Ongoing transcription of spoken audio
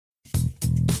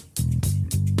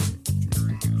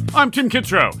I'm Tim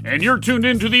Kitzrow, and you're tuned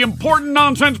in to the Important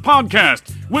Nonsense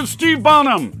Podcast with Steve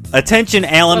Bonham. Attention,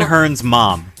 Alan Hearn's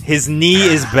mom. His knee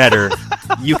is better.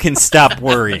 You can stop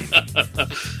worrying.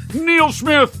 Neil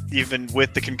Smith. Even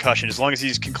with the concussion, as long as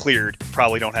he's cleared,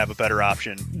 probably don't have a better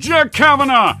option. Jack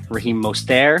Kavanaugh. Raheem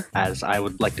Mostert, as I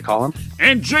would like to call him.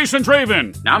 And Jason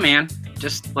Draven. Nah, man.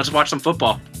 Just let's watch some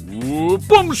football. Ooh,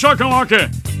 boom shakalaka.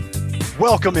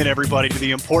 Welcome in, everybody, to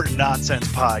the Important Nonsense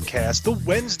Podcast, the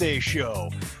Wednesday show.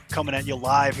 Coming at you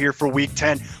live here for Week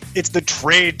 10. It's the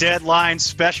trade deadline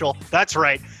special. That's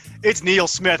right. It's Neil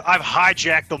Smith. I've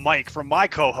hijacked the mic from my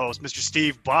co-host, Mr.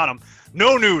 Steve Bonham.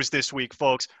 No news this week,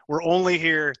 folks. We're only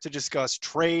here to discuss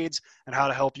trades and how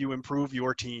to help you improve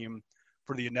your team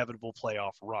for the inevitable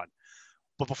playoff run.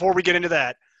 But before we get into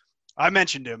that, I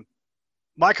mentioned him,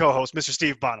 my co-host, Mr.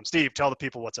 Steve Bonham. Steve, tell the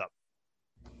people what's up.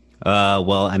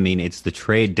 Well, I mean, it's the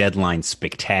trade deadline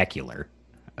spectacular,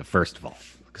 first of all.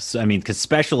 Because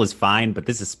special is fine, but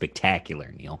this is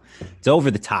spectacular, Neil. It's over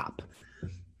the top.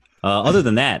 Other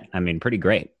than that, I mean, pretty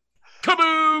great.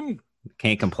 Kaboom!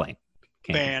 Can't complain.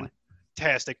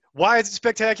 Fantastic. Why is it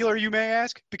spectacular, you may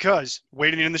ask? Because,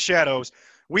 waiting in the shadows,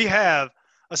 we have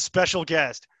a special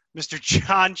guest, Mr.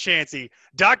 John Chansey.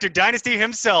 Dr. Dynasty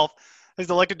himself has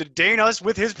elected to deign us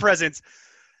with his presence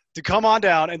to come on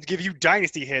down and give you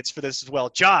Dynasty hits for this as well.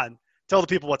 John, tell the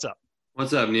people what's up.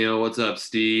 What's up, Neil? What's up,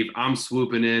 Steve? I'm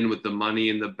swooping in with the money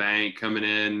in the bank, coming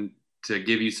in to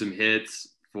give you some hits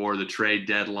for the trade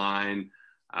deadline.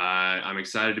 I'm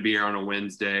excited to be here on a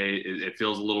Wednesday. It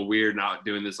feels a little weird not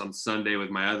doing this on Sunday with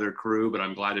my other crew, but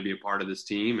I'm glad to be a part of this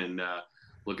team and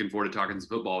looking forward to talking some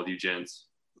football with you gents.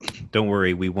 Don't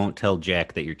worry, we won't tell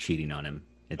Jack that you're cheating on him.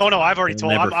 I've already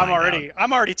told him.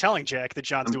 I'm already telling Jack that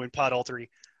John's doing pod ultery.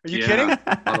 Are you kidding?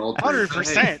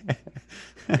 100%.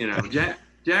 You know,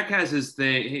 Jack has his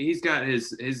thing. He's got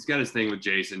his thing with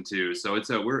Jason too. So it's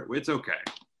okay. It's okay.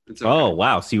 Oh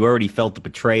wow! So you already felt the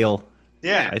betrayal.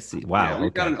 Yeah, I see. Wow, yeah,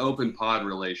 we've got an open pod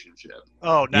relationship.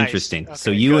 Oh, nice. Interesting. Okay,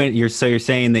 so you're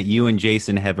saying that you and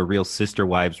Jason have a real sister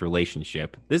wives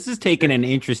relationship. This is taking an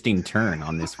interesting turn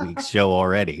on this week's show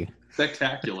already.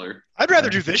 Spectacular. I'd rather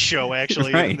do this show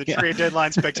actually Right, than the trade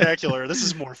deadline spectacular. This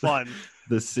is more fun.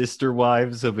 The sister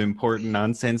wives of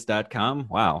importantnonsense.com.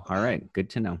 Wow. All right. Good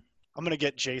to know. I'm going to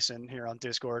get Jason here on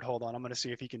Discord. Hold on. I'm going to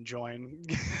see if he can join.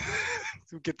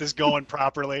 Get this going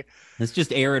properly. Let's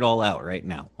just air it all out right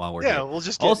now while we're here. We'll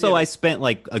just I spent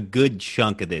like a good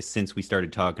chunk of this since we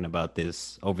started talking about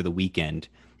this over the weekend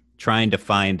trying to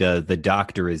find the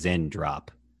Doctor is in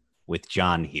drop with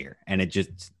John here. And it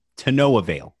just to no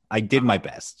avail. I did my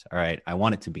best. All right. I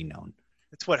want it to be known.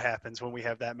 It's what happens when we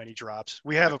have that many drops.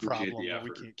 We have a problem when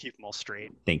we can't keep them all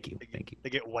straight. Thank you. They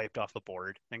get wiped off the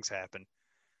board. Things happen.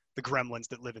 The gremlins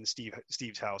that live in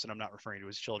Steve's house, and I'm not referring to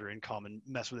his children, come and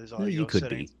mess with his audio You could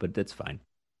settings. be, but that's fine.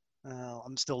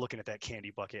 I'm still looking at that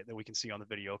candy bucket that we can see on the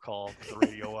video call. The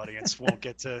radio audience won't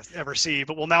get to ever see,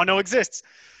 but will now know exists.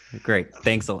 Great.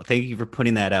 Thanks a lot. Thank you for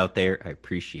putting that out there. I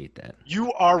appreciate that.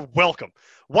 You are welcome.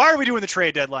 Why are we doing the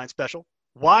trade deadline special?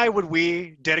 Why would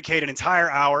we dedicate an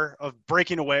entire hour of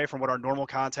breaking away from what our normal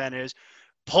content is,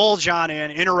 pull John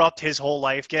in, interrupt his whole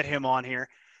life, get him on here?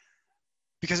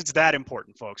 Because it's that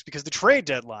important, folks. Because the trade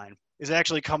deadline is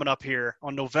actually coming up here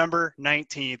on November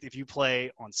 19th if you play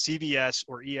on CBS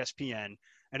or ESPN.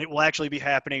 And it will actually be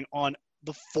happening on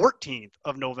the 14th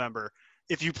of November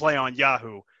if you play on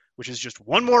Yahoo, which is just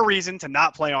one more reason to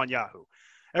not play on Yahoo.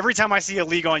 Every time I see a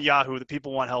league on Yahoo that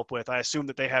people want help with, I assume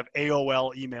that they have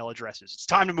AOL email addresses. It's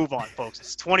time to move on, folks.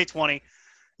 It's 2020.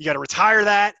 You got to retire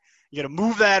that. You got to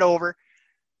move that over.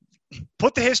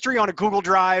 Put the history on a Google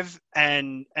Drive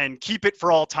and keep it for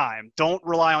all time. Don't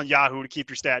rely on Yahoo to keep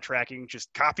your stat tracking.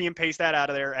 Just copy and paste that out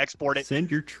of there, export it.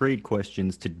 Send your trade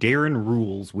questions to Darren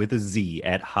Rules with a Z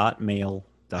at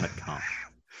hotmail.com.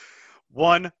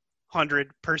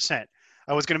 100%.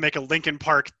 I was going to make a Linkin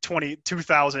Park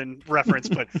 2000 reference,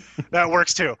 but that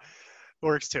works too.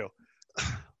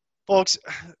 Folks,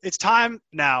 it's time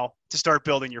now to start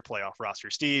building your playoff roster.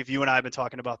 Steve, you and I have been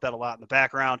talking about that a lot in the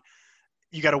background.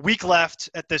 You got a week left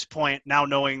at this point, now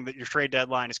knowing that your trade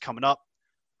deadline is coming up.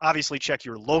 Obviously, check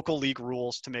your local league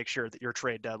rules to make sure that your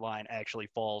trade deadline actually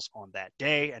falls on that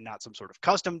day and not some sort of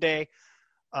custom day.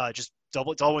 It's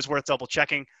always worth double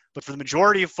checking. But for the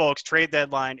majority of folks, trade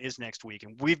deadline is next week.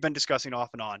 And we've been discussing off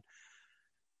and on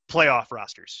playoff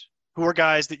rosters. Who are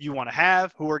guys that you want to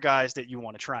have? Who are guys that you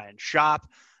want to try and shop?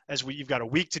 You've got a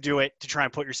week to do it to try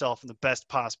and put yourself in the best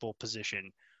possible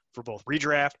position for both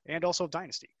redraft and also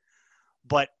dynasty.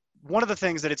 But one of the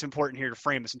things that it's important here to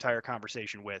frame this entire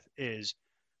conversation with is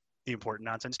the important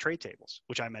nonsense trade tables,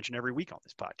 which I mention every week on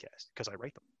this podcast because I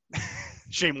write them.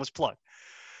 Shameless plug.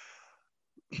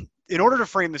 in order to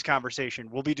frame this conversation,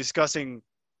 we'll be discussing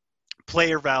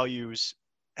player values,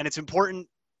 and it's important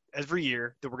every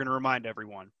year that we're going to remind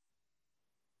everyone,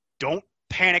 don't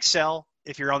panic sell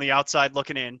if you're on the outside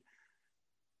looking in,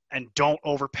 and don't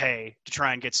overpay to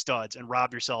try and get studs and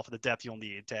rob yourself of the depth you'll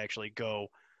need to actually go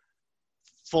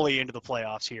fully into the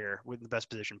playoffs here with the best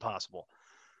position possible.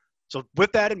 So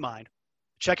with that in mind,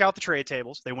 check out the trade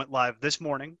tables. They went live this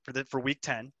morning for week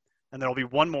 10, and there'll be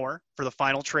one more for the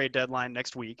final trade deadline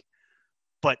next week.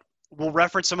 But we'll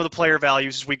reference some of the player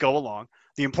values as we go along.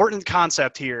 The important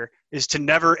concept here is to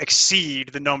never exceed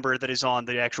the number that is on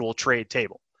the actual trade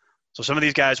table. So some of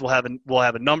these guys will have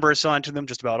a number assigned to them,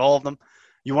 just about all of them.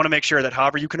 You want to make sure that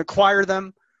however you can acquire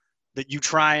them, that you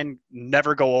try and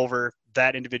never go over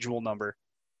that individual number.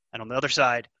 And on the other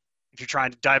side, if you're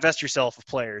trying to divest yourself of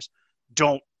players,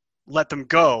 don't let them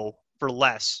go for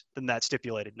less than that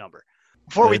stipulated number.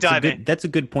 Before we dive in. That's a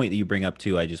good point that you bring up,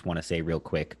 too. I just want to say real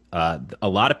quick. A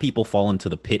lot of people fall into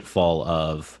the pitfall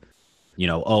of,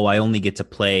 I only get to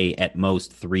play at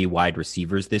most 3 wide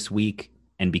receivers this week.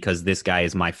 And because this guy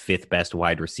is my 5th best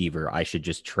wide receiver, I should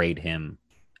just trade him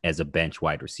as a bench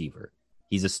wide receiver.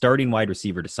 He's a starting wide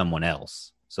receiver to someone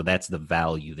else. So that's the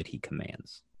value that he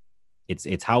commands.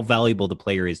 It's how valuable the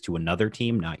player is to another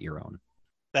team, not your own.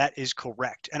 That is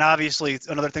correct. And obviously,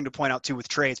 another thing to point out, too, with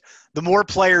trades, the more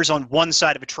players on one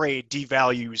side of a trade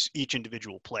devalues each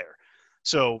individual player.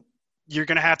 So you're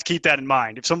going to have to keep that in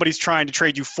mind. If somebody's trying to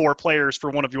trade you 4 players for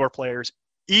one of your players,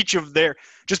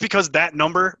 just because that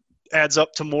number adds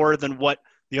up to more than what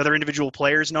the other individual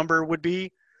player's number would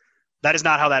be, that is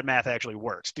not how that math actually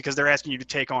works, because they're asking you to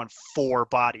take on 4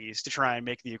 bodies to try and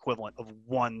make the equivalent of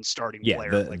one starting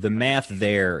player. Yeah, the math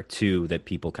there, too, that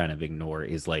people kind of ignore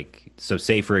is like, so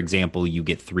say, for example, you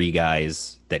get 3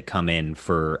 guys that come in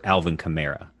for Alvin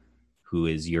Kamara, who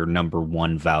is your number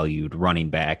 1 valued running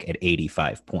back at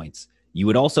 85 points. You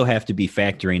would also have to be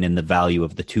factoring in the value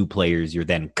of the 2 players you're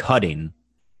then cutting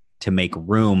to make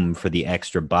room for the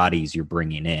extra bodies you're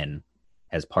bringing in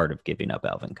as part of giving up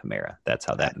Alvin Kamara. That's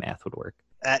how that math would work.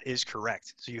 That is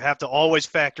correct. So you have to always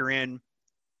factor in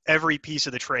every piece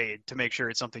of the trade to make sure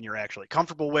it's something you're actually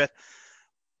comfortable with.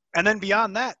 And then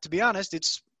beyond that, to be honest,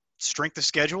 it's strength of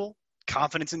schedule,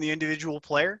 confidence in the individual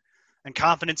player, and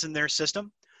confidence in their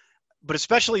system. But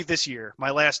especially this year,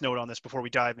 my last note on this before we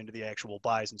dive into the actual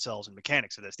buys and sells and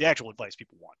mechanics of this, the actual advice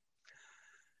people want.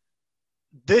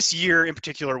 This year in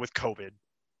particular with COVID,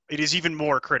 it is even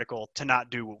more critical to not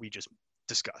do what we just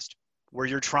discussed, where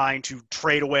you're trying to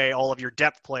trade away all of your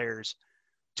depth players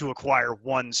to acquire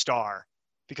 1 star,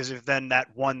 because if then that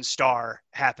 1 star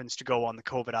happens to go on the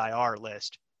COVID IR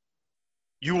list,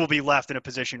 you will be left in a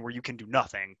position where you can do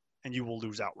nothing and you will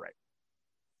lose outright.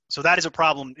 So that is a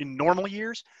problem in normal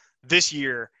years. This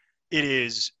year, it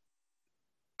is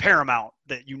paramount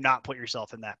that you not put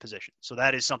yourself in that position. So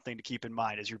that is something to keep in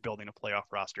mind as you're building a playoff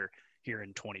roster here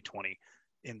in 2020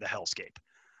 in the hellscape.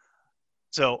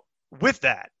 So with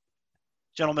that,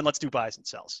 gentlemen, let's do buys and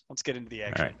sells. Let's get into the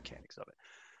actual mechanics of it.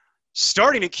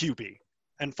 Starting at QB,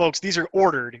 and folks, these are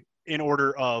ordered in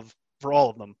order of, for all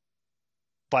of them,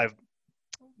 by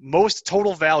most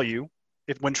total value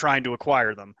when trying to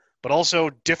acquire them, but also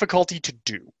difficulty to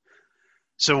do.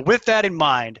 So with that in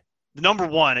mind, the number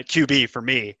 1 at QB for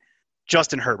me,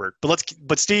 Justin Herbert.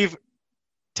 But Steve,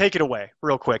 take it away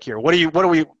real quick here. What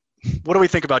do we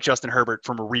think about Justin Herbert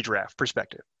from a redraft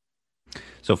perspective?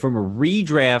 So from a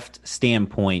redraft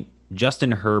standpoint,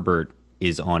 Justin Herbert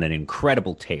is on an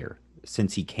incredible tear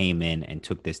since he came in and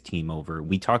took this team over.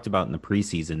 We talked about in the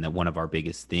preseason that one of our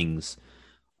biggest things,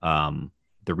 the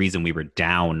reason we were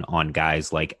down on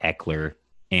guys like Eckler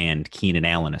and Keenan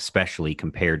Allen, especially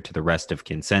compared to the rest of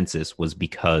consensus, was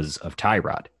because of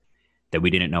Tyrod, that we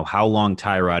didn't know how long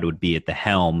Tyrod would be at the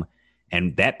helm.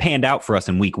 And that panned out for us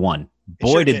in week 1.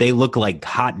 Boy, did they look like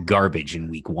hot garbage in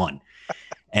week 1.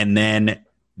 And then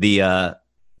the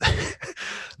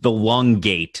lung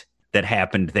gate that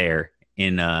happened there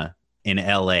in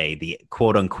LA, the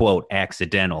quote unquote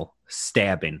accidental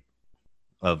stabbing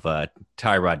of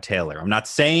Tyrod Taylor. I'm not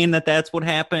saying that that's what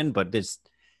happened, but this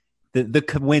the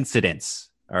coincidence,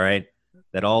 all right,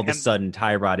 that all of a sudden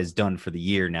Tyrod is done for the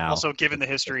year now. Also, given the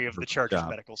history of the Chargers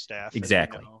medical staff.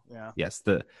 Exactly. Yeah. Yes,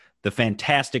 the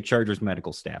fantastic Chargers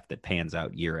medical staff that pans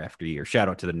out year after year. Shout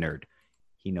out to the nerd.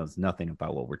 He knows nothing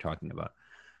about what we're talking about.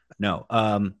 No,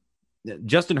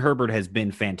 Justin Herbert has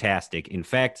been fantastic. In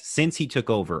fact, since he took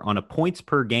over on a points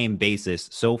per game basis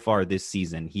so far this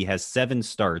season, he has 7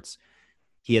 starts.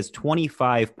 He has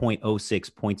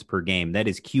 25.06 points per game. That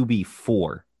is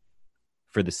QB4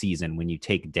 for the season when you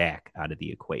take Dak out of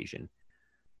the equation.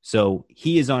 So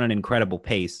he is on an incredible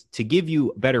pace. To give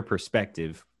you better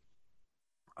perspective,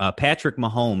 Patrick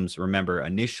Mahomes, remember,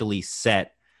 initially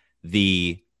set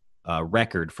the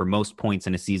record for most points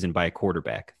in a season by a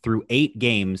quarterback. Through 8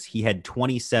 games, he had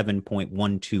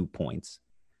 27.12 points.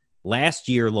 Last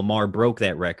year, Lamar broke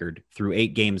that record. Through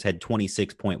 8 games, had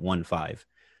 26.15.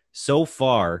 So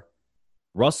far,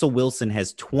 Russell Wilson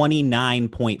has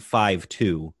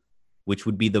 29.52, which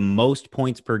would be the most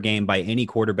points per game by any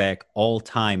quarterback all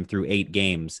time through 8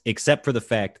 games, except for the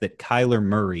fact that Kyler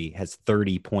Murray has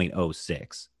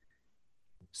 30.06.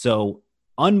 So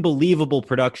unbelievable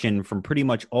production from pretty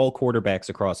much all quarterbacks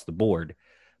across the board.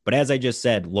 But as I just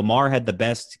said, Lamar had the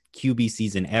best QB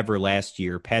season ever last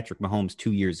year, Patrick Mahomes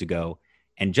 2 years ago,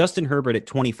 and Justin Herbert at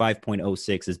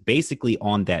 25.06 is basically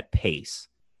on that pace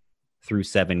through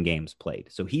 7 games played.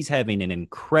 So he's having an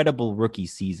incredible rookie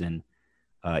season.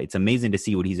 It's amazing to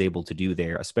see what he's able to do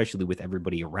there, especially with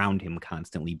everybody around him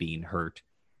constantly being hurt.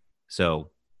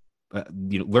 So,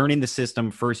 learning the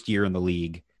system, first year in the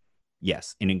league,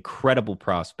 yes, an incredible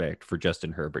prospect for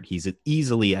Justin Herbert. He's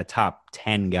easily a top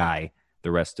 10 guy the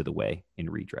rest of the way in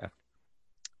redraft.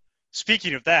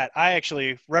 Speaking of that, I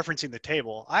actually, referencing the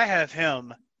table, I have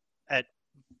him at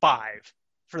 5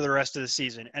 for the rest of the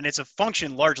season. And it's a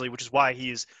function largely, which is why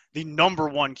he is the number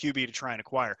 1 QB to try and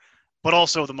acquire, but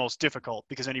also the most difficult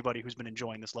because anybody who's been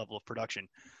enjoying this level of production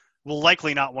will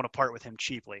likely not want to part with him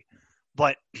cheaply.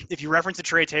 But if you reference the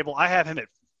trade table, I have him at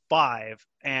 5,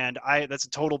 and that's a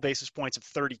total basis points of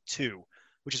 32,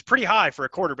 which is pretty high for a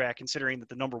quarterback considering that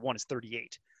the number 1 is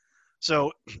 38.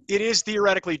 So it is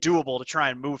theoretically doable to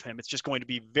try and move him. It's just going to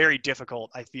be very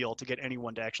difficult, I feel, to get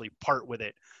anyone to actually part with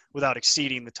it without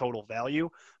exceeding the total value.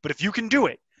 But if you can do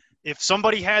it, if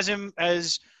somebody has him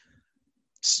as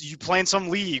you play in some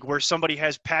league where somebody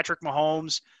has Patrick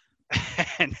Mahomes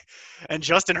and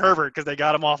Justin Herbert because they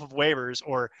got him off of waivers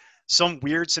or some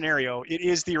weird scenario, it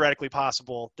is theoretically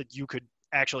possible that you could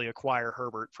actually acquire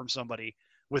Herbert from somebody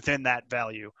within that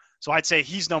value. So I'd say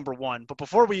he's number 1. But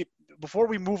before we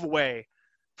move away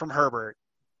from Herbert,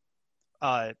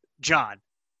 John,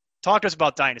 talk to us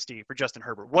about Dynasty for Justin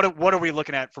Herbert. What are we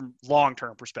looking at from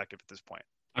long-term perspective at this point?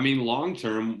 I mean,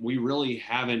 long-term, we really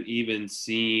haven't even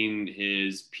seen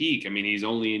his peak. I mean, he's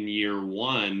only in year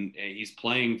 1. And he's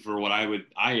playing for what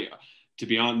to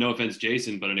be honest, no offense,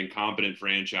 Jason, but an incompetent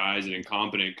franchise, an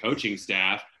incompetent coaching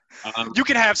staff. You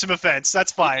can have some offense.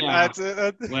 That's fine.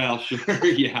 Yeah. Well, sure.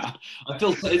 Yeah. I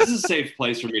feel this is a safe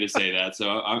place for me to say that.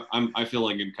 So I feel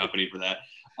like in company for that.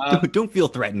 Don't feel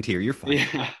threatened here. You're fine.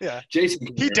 Yeah. Jason.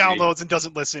 He downloads and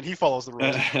doesn't listen. He follows the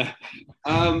rules.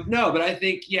 No, but I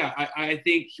think, I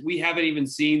think we haven't even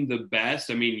seen the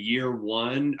best. I mean, year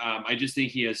 1, I just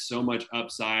think he has so much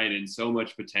upside and so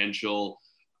much potential.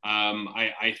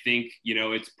 I think,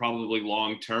 it's probably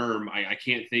long-term. I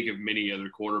can't think of many other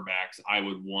quarterbacks I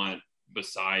would want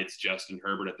besides Justin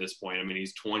Herbert at this point. I mean,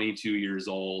 he's 22 years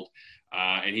old,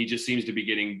 and he just seems to be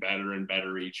getting better and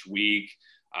better each week,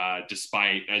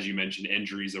 despite, as you mentioned,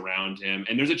 injuries around him.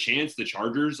 And there's a chance the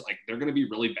Chargers, they're going to be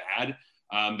really bad.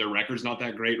 Their record's not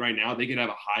that great right now. They could have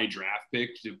a high draft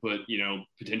pick to put,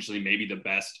 potentially maybe the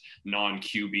best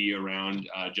non-QB around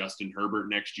Justin Herbert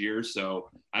next year. So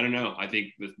I don't know. I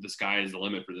think the sky is the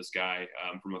limit for this guy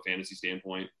from a fantasy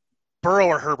standpoint. Burrow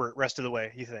or Herbert rest of the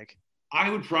way, you think? I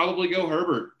would probably go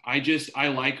Herbert. I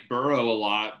like Burrow a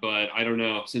lot, but I don't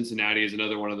know. Cincinnati is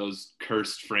another one of those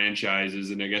cursed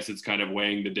franchises, and I guess it's kind of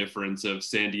weighing the difference of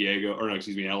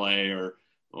LA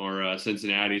or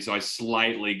Cincinnati. So I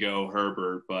slightly go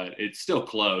Herbert, but it's still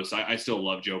close. I still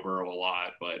love Joe Burrow a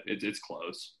lot, but it's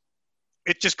close.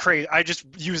 It's just crazy. I just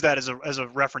use that as a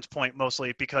reference point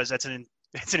mostly because it's an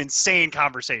insane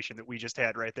conversation that we just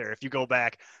had right there. If you go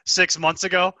back 6 months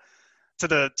ago to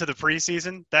the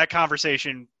preseason, that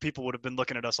conversation, people would have been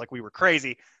looking at us like we were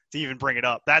crazy to even bring it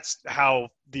up. That's how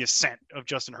the ascent of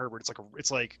Justin Herbert. The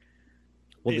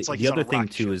other thing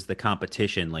too is the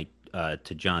competition.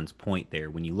 To John's point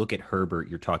there, when you look at Herbert,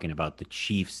 you're talking about the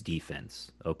Chiefs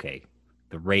defense. Okay.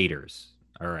 The Raiders.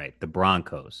 All right. The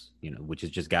Broncos, which has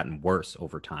just gotten worse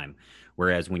over time.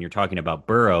 Whereas when you're talking about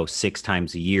Burrow, 6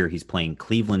 times a year, he's playing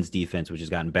Cleveland's defense, which has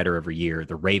gotten better every year.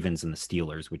 The Ravens and the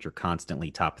Steelers, which are constantly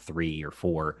top 3 or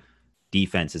 4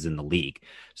 defenses in the league.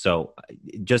 So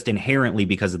just inherently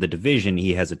because of the division,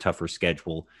 he has a tougher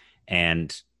schedule.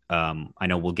 And I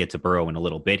know we'll get to Burrow in a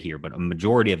little bit here, but a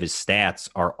majority of his stats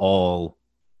are all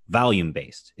volume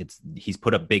based. He's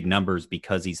put up big numbers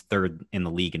because he's 3rd in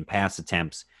the league in pass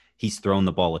attempts. He's thrown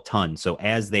the ball a ton. So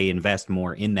as they invest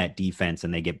more in that defense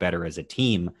and they get better as a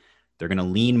team, they're going to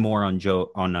lean more on Joe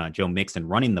Mixon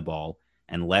running the ball.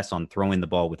 and less on throwing the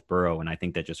ball with Burrow. And I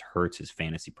think that just hurts his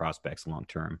fantasy prospects long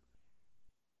term.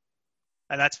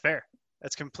 And that's fair.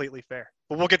 That's completely fair.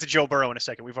 But we'll get to Joe Burrow in a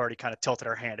second. We've already kind of tilted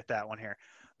our hand at that one here.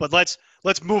 But let's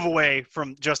move away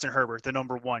from Justin Herbert, the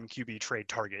number one QB trade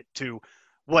target, to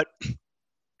what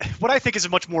I think is a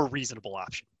much more reasonable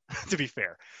option, to be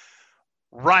fair.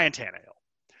 Ryan Tannehill.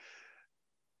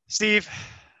 Steve,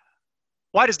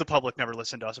 why does the public never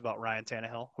listen to us about Ryan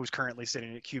Tannehill, who's currently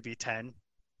sitting at QB 10?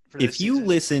 If you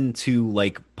listen to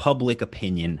like public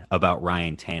opinion about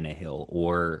Ryan Tannehill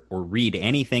or read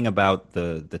anything about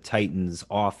the Titans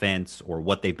offense or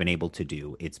what they've been able to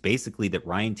do, it's basically that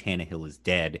Ryan Tannehill is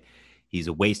dead. He's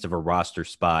a waste of a roster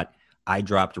spot. I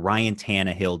dropped Ryan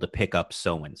Tannehill to pick up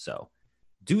so-and-so.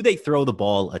 Do they throw the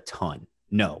ball a ton?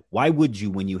 No. Why would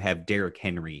you when you have Derrick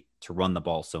Henry to run the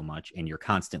ball so much and you're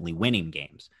constantly winning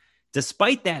games?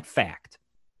 Despite that fact,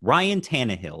 Ryan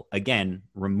Tannehill, again,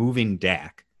 removing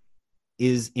Dak,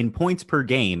 is in points per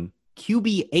game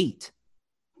QB 8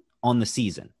 on the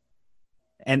season.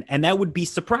 And that would be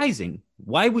surprising.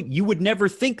 Why would you would never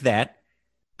think that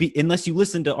unless you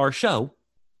listen to our show,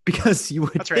 because you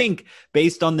would think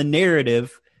based on the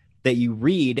narrative that you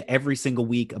read every single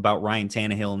week about Ryan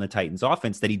Tannehill and the Titans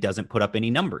offense that he doesn't put up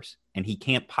any numbers and he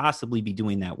can't possibly be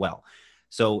doing that well.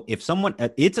 So if someone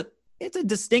it's a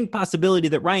distinct possibility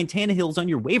that Ryan Tannehill's on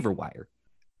your waiver wire.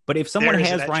 But if someone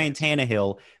has Ryan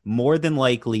Tannehill, more than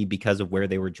likely because of where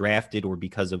they were drafted or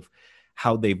because of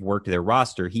how they've worked their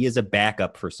roster, he is a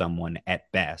backup for someone at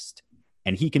best.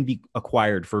 And he can be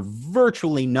acquired for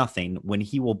virtually nothing when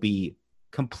he will be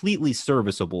completely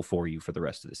serviceable for you for the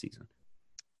rest of the season.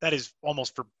 That is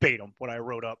almost verbatim what I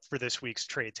wrote up for this week's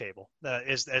trade table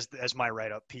as my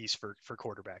write-up piece for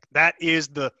quarterback. It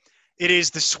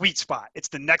is the sweet spot. It's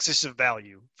the nexus of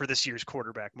value for this year's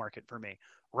quarterback market for me.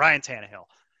 Ryan Tannehill.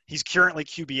 He's currently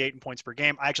QB 8 in points per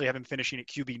game. I actually have him finishing at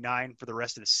QB 9 for the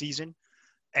rest of the season.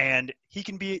 And he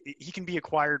can be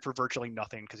acquired for virtually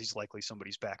nothing because he's likely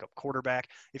somebody's backup quarterback.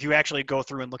 If you actually go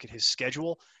through and look at his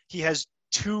schedule, he has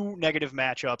 2 negative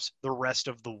matchups the rest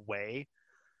of the way,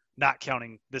 not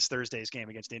counting this Thursday's game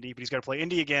against Indy. But he's got to play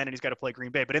Indy again, and he's got to play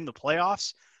Green Bay. But in the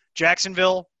playoffs,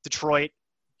 Jacksonville, Detroit,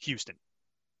 Houston.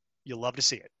 You love to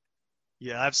see it.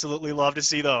 You absolutely love to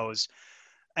see those.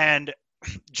 And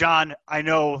John, I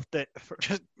know that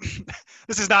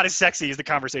this is not as sexy as the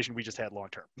conversation we just had long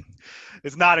term.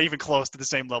 It's not even close to the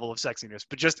same level of sexiness,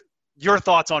 but just your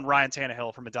thoughts on Ryan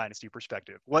Tannehill from a dynasty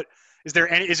perspective. Is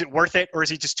it worth it, or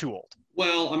is he just too old?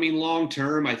 Well, I mean, long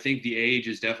term, I think the age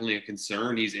is definitely a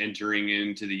concern. He's entering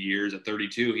into the years at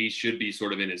 32. He should be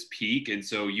sort of in his peak. And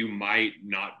so you might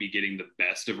not be getting the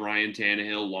best of Ryan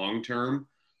Tannehill long term,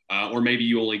 or maybe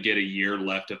you only get a year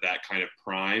left of that kind of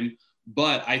prime.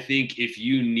 But I think if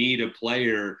you need a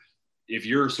player, if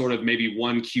you're sort of maybe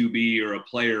one QB or a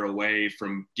player away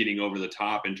from getting over the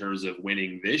top in terms of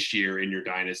winning this year in your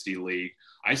dynasty league,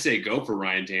 I say go for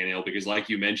Ryan Tannehill because like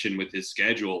you mentioned with his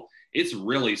schedule, it's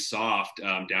really soft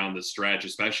down the stretch,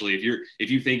 especially if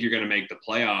you think you're going to make the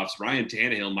playoffs. Ryan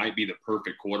Tannehill might be the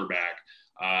perfect quarterback,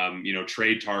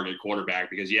 trade target quarterback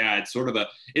because, yeah, it's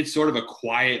sort of a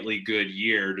quietly good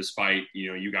year despite,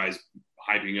 you guys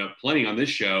hyping up plenty on this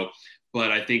show.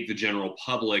 But I think the general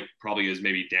public probably is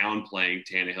maybe downplaying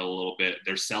Tannehill a little bit.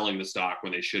 They're selling the stock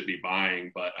when they should be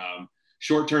buying. But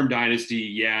short-term dynasty,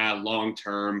 yeah.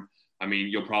 Long-term, I mean,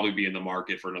 you'll probably be in the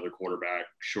market for another quarterback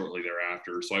shortly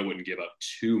thereafter. So I wouldn't give up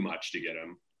too much to get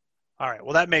him. All right.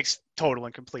 Well, that makes total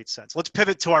and complete sense. Let's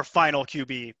pivot to our final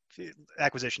QB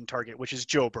acquisition target, which is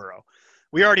Joe Burrow.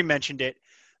 We already mentioned it.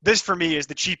 This, for me, is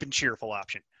the cheap and cheerful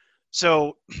option.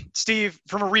 So, Steve,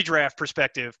 from a redraft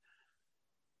perspective,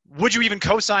 would you even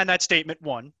co-sign that statement,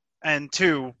 one? And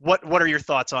two, what are your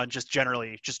thoughts on just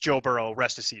Joe Burrow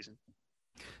rest of season?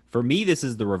 For me, this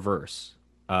is the reverse.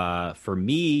 For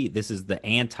me, this is the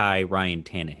anti-Ryan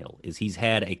Tannehill. He's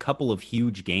had a couple of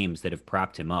huge games that have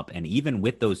propped him up. And even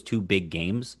with those 2 big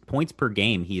games, points per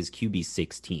game, he is QB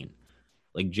 16.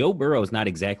 Like, Joe Burrow is not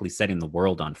exactly setting the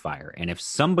world on fire. And if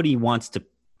somebody wants to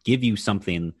give you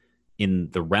something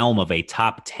in the realm of a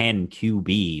top 10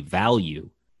 QB value,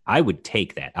 I would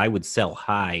take that. I would sell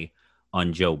high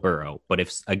on Joe Burrow. But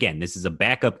if, again, this is a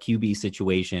backup QB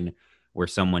situation where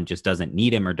someone just doesn't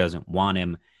need him or doesn't want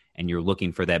him, and you're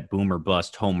looking for that boom or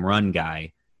bust home run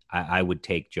guy, I would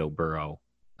take Joe Burrow.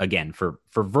 Again, for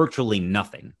virtually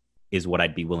nothing is what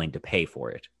I'd be willing to pay for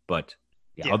it. But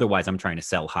yeah, otherwise I'm trying to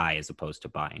sell high as opposed to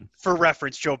buying. For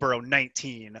reference, Joe Burrow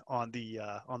 19 on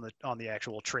the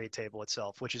actual trade table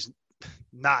itself, which is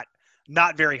not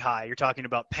very high. You're talking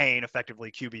about paying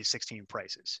effectively QB 16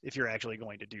 prices if you're actually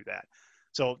going to do that.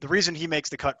 So the reason he makes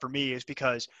the cut for me is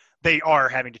because they are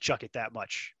having to chuck it that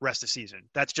much rest of the season.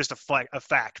 That's just a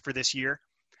fact for this year.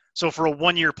 So for a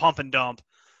 1-year pump and dump,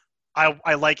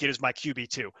 I like it as my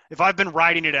QB2. If I've been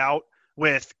riding it out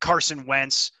with Carson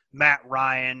Wentz, Matt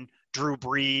Ryan, Drew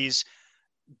Brees,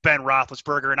 Ben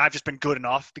Roethlisberger, and I've just been good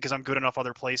enough because I'm good enough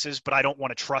other places, but I don't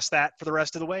want to trust that for the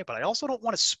rest of the way. But I also don't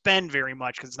want to spend very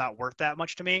much because it's not worth that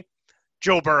much to me.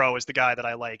 Joe Burrow is the guy that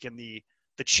I like in the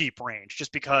cheap range,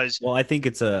 just because. Well, I think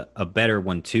it's a better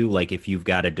one too. Like if you've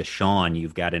got a Deshaun,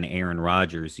 you've got an Aaron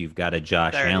Rodgers, you've got a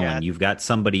Josh Allen, you've got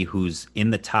somebody who's in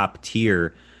the top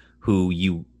tier who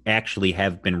you actually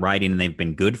have been riding and they've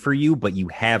been good for you, but you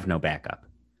have no backup.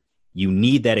 You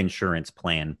need that insurance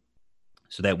plan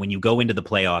so that when you go into the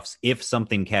playoffs, if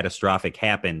something catastrophic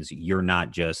happens, you're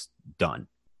not just done.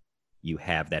 You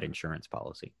have that insurance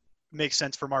policy. Makes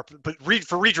sense for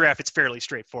redraft, it's fairly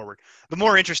straightforward. The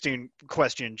more interesting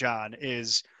question, John,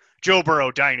 is Joe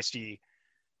Burrow dynasty.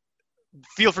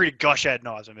 Feel free to gush ad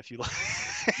nauseum if you like.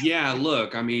 Yeah,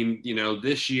 look, I mean,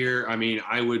 this year, I mean,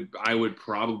 I would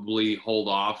probably hold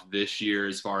off this year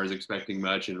as far as expecting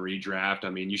much in redraft. I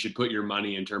mean, you should put your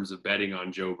money in terms of betting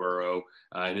on Joe Burrow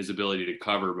and his ability to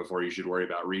cover before you should worry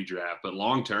about redraft. But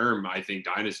long term, I think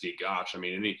dynasty, gosh, I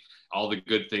mean, all the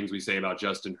good things we say about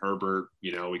Justin Herbert, we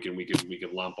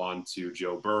can lump on to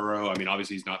Joe Burrow. I mean,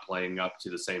 obviously he's not playing up to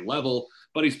the same level,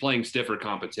 but he's playing stiffer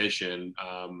competition.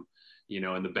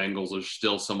 And the Bengals are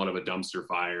still somewhat of a dumpster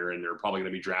fire, and they're probably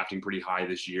going to be drafting pretty high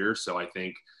this year. So I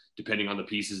think depending on the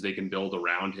pieces they can build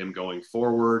around him going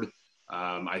forward,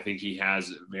 I think he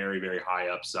has very, very high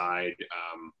upside.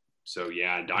 So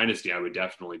yeah, dynasty, I would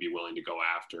definitely be willing to go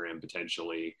after him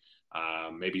potentially.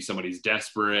 Maybe somebody's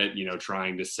desperate,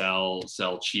 trying to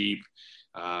sell cheap.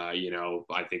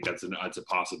 I think that's a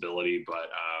possibility, but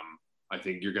I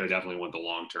think you're going to definitely want the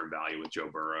long-term value with Joe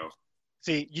Burrow.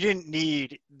 See, you didn't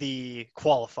need the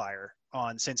qualifier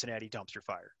on Cincinnati dumpster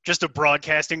fire. Just a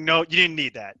broadcasting note. You didn't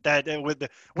need that.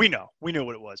 We knew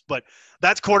what it was. But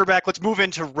that's quarterback. Let's move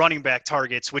into running back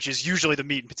targets, which is usually the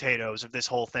meat and potatoes of this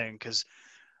whole thing because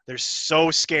they're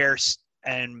so scarce.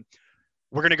 And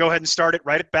we're going to go ahead and start it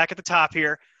right back at the top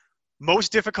here.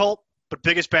 Most difficult, but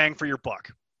biggest bang for your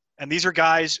buck. And these are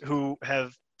guys who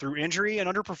have, through injury and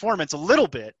underperformance a little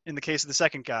bit, in the case of the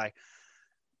second guy,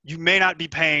 you may not be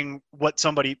paying what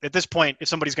somebody at this point, if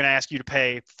somebody's going to ask you to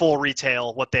pay full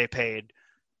retail what they paid,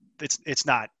 it's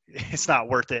not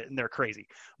worth it, and they're crazy.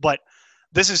 But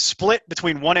this is split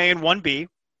between 1A and 1B,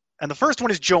 and the first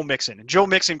one is Joe Mixon. And Joe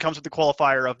Mixon comes with the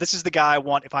qualifier of this is the guy I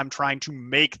want if I'm trying to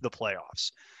make the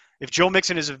playoffs. If Joe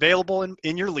Mixon is available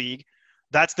in your league,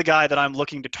 that's the guy that I'm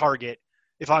looking to target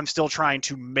if I'm still trying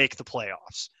to make the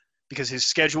playoffs, because his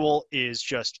schedule is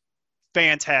just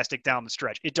fantastic down the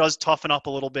stretch. It does toughen up a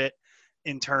little bit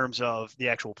in terms of the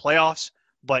actual playoffs,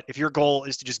 but if your goal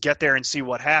is to just get there and see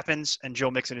what happens, and Joe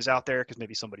Mixon is out there because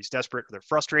maybe somebody's desperate or they're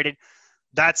frustrated,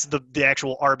 that's the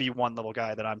actual RB1 level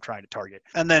guy that I'm trying to target.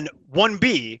 And then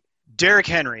 1B, Derrick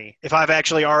Henry, if I've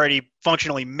actually already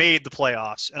functionally made the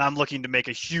playoffs and I'm looking to make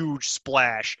a huge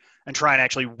splash and try and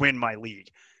actually win my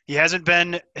league. He hasn't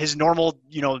been his normal,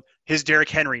 his Derrick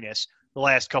Henry-ness the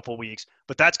last couple of weeks,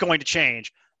 but that's going to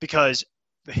change, because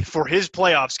for his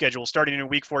playoff schedule starting in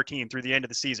week 14 through the end of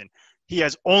the season, he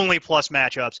has only plus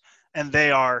matchups, and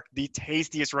they are the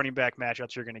tastiest running back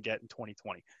matchups you're going to get in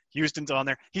 2020. Houston's on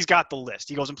there. He's got the list.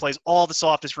 He goes and plays all the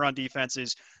softest run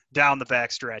defenses down the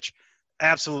backstretch.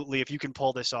 Absolutely, if you can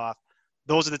pull this off,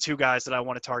 those are the two guys that I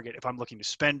want to target if I'm looking to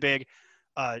spend big.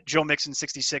 Joe Mixon,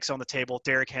 66 on the table.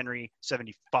 Derrick Henry,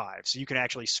 75. So you can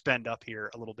actually spend up here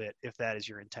a little bit if that is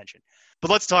your intention. But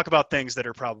let's talk about things that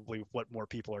are probably what more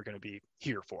people are going to be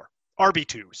here for.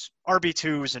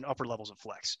 RB2s and upper levels of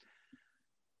flex.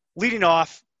 Leading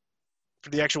off for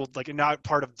the actual, not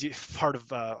part of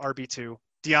RB2,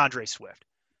 DeAndre Swift.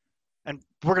 And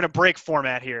we're going to break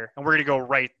format here, and we're going to go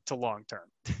right to long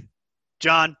term.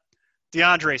 John,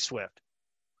 DeAndre Swift,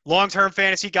 long-term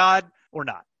fantasy god or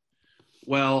not?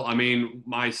 Well, I mean,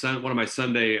 one of my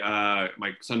Sunday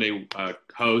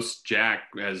hosts, Jack,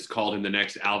 has called him the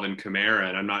next Alvin Kamara,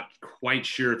 and I'm not quite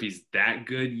sure if he's that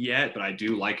good yet, but I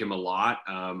do like him a lot.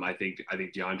 I think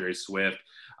DeAndre Swift.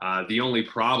 The only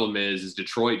problem is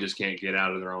Detroit just can't get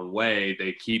out of their own way.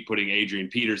 They keep putting Adrian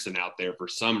Peterson out there for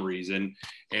some reason.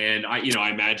 And I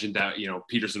imagine that,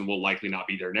 Peterson will likely not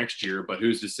be there next year, but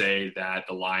who's to say that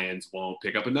the Lions won't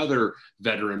pick up another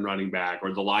veteran running back,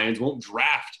 or the Lions won't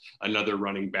draft another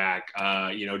running back,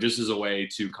 just as a way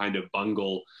to kind of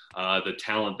bungle the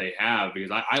talent they have.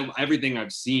 Because everything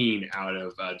I've seen out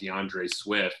of DeAndre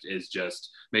Swift is just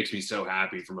makes me so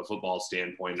happy from a football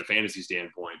standpoint and a fantasy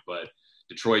standpoint. But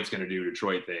Detroit's going to do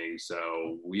Detroit things.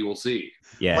 So we will see.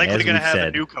 Yeah, Likely as going to we've have said,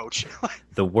 a new coach.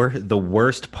 the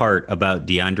worst part about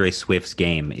DeAndre Swift's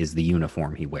game is the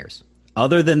uniform he wears.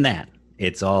 Other than that,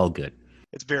 it's all good.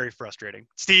 It's very frustrating.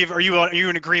 Steve, are you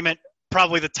in agreement?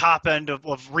 Probably the top end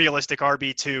of realistic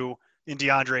RB2 in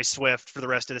DeAndre Swift for the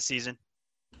rest of the season.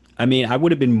 I mean, I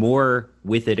would have been more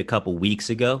with it a couple weeks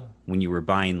ago when you were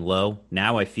buying low.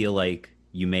 Now I feel like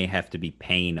you may have to be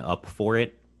paying up for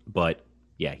it. But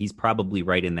yeah, he's probably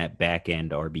right in that back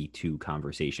end RB2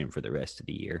 conversation for the rest of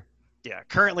the year. Yeah,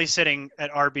 currently sitting at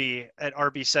RB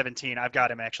 17. I've got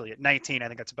him actually at 19. I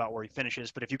think that's about where he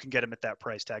finishes. But if you can get him at that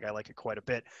price tag, I like it quite a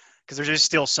bit because there's just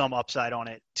still some upside on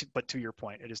it. But to your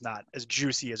point, it is not as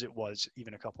juicy as it was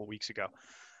even a couple weeks ago.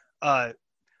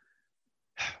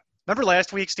 Remember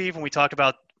last week, Steve, when we talked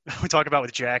about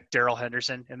with Jack Darrell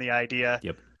Henderson and the idea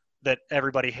that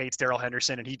everybody hates Darrell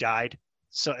Henderson and he died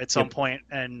so at some point,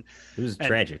 and it was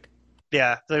tragic.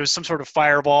 Yeah, there was some sort of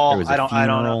fireball. I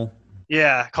don't know.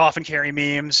 Yeah, coffin carry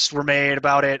memes were made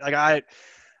about it.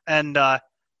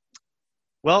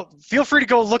 Well, feel free to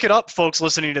go look it up, folks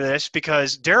listening to this,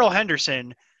 because Darrell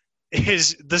Henderson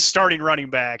is the starting running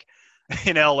back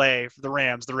in LA for the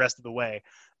Rams the rest of the way.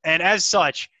 And as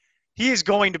such, he is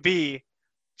going to be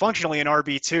functionally an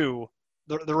RB2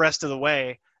 the rest of the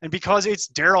way. And because it's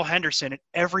Darrell Henderson and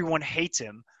everyone hates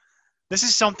him, this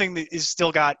is something that is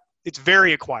still it's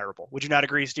very acquirable. Would you not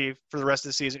agree, Steve, for the rest of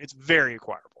the season? It's very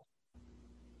acquirable.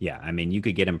 Yeah, I mean, you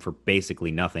could get him for basically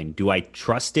nothing. Do I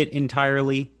trust it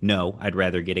entirely? No, I'd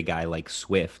rather get a guy like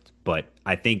Swift, but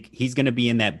I think he's going to be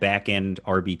in that back-end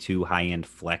RB2 high-end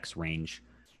flex range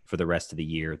for the rest of the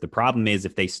year. The problem is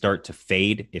if they start to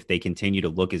fade, if they continue to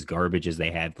look as garbage as they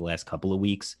have the last couple of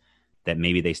weeks, that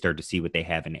maybe they start to see what they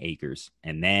have in Akers.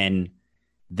 And then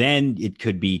it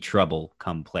could be trouble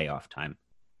come playoff time.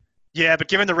 Yeah, but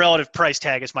given the relative price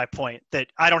tag is my point, that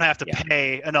I don't have to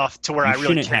pay enough to where I really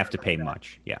shouldn't have to pay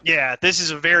much. Yeah. Yeah, this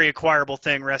is a very acquirable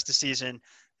thing rest of season.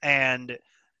 And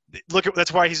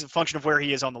that's why he's a function of where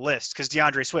he is on the list. Because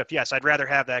DeAndre Swift, yes, I'd rather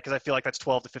have that because I feel like that's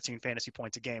 12 to 15 fantasy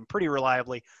points a game pretty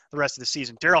reliably the rest of the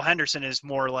season. Darrell Henderson is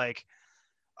more like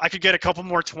I could get a couple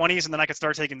more 20s and then I could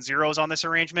start taking zeros on this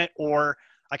arrangement, or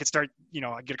I could start,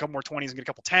 I get a couple more 20s and get a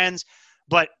couple 10s.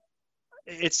 But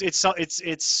it's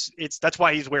that's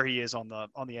why he's where he is on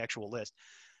the actual list.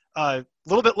 A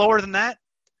little bit lower than that,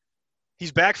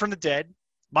 he's back from the dead.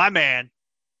 My man,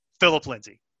 Phillip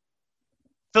Lindsay.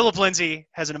 Phillip Lindsay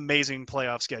has an amazing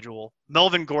playoff schedule.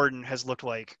 Melvin Gordon has looked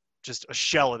like just a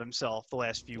shell of himself the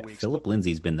last few weeks. Phillip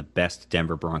Lindsay's been the best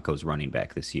Denver Broncos running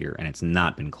back this year, and it's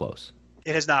not been close.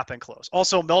 It has not been close.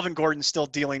 Also, Melvin Gordon's still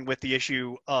dealing with the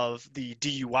issue of the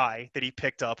DUI that he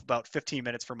picked up about 15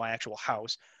 minutes from my actual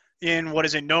house in what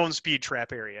is a known speed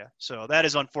trap area. So that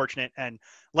is unfortunate and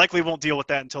likely won't deal with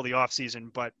that until the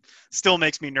offseason, but still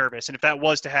makes me nervous. And if that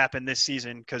was to happen this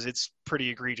season, because it's pretty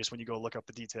egregious when you go look up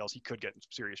the details, he could get in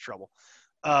serious trouble.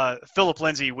 Phillip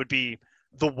Lindsay would be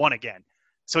the one again.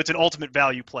 So it's an ultimate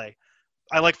value play.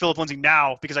 I like Phillip Lindsay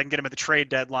now because I can get him at the trade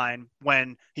deadline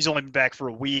when he's only been back for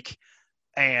a week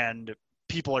and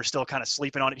people are still kind of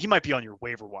sleeping on it. He might be on your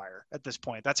waiver wire at this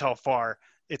point. That's how far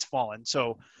it's fallen.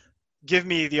 So give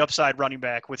me the upside running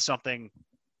back with something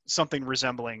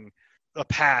resembling a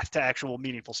path to actual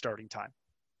meaningful starting time.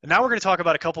 And now we're going to talk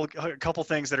about a couple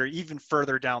things that are even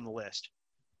further down the list.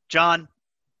 John,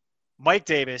 Mike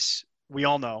Davis, we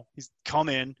all know he's come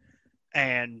in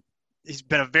and he's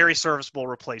been a very serviceable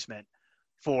replacement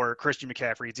for Christian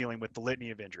McCaffrey dealing with the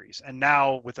litany of injuries. And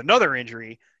now with another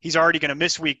injury, he's already going to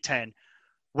miss week 10.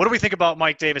 What do we think about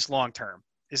Mike Davis long-term?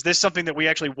 Is this something that we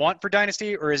actually want for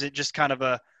Dynasty, or is it just kind of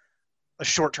a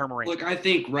short-term arrangement? Look, I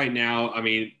think right now,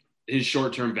 his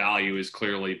short-term value is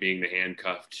clearly being the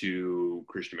handcuff to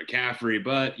Christian McCaffrey,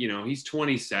 but he's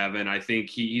 27. I think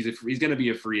he's going to be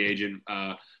a free agent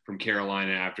from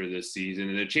Carolina after this season,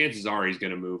 and the chances are he's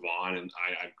going to move on. And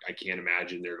I can't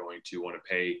imagine they're going to want to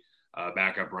pay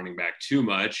backup running back too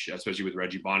much, especially with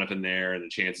Reggie Bonifant there, and the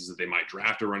chances that they might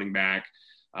draft a running back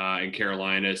in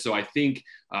Carolina. So I think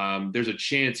there's a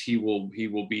chance he will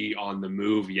be on the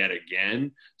move yet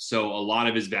again. So a lot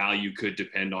of his value could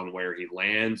depend on where he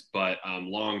lands, but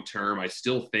long term, I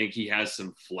still think he has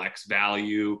some flex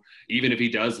value, even if he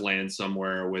does land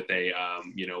somewhere with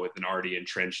with an already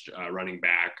entrenched running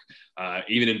back,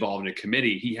 even involved in a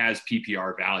committee. He has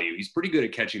PPR value. He's pretty good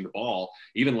at catching the ball.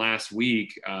 Even last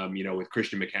week, with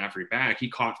Christian McCaffrey back, he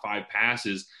caught 5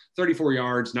 passes. 34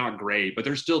 yards, not great, but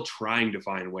they're still trying to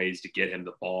find ways to get him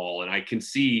the ball. And I can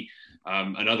see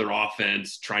another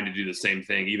offense trying to do the same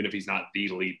thing, even if he's not the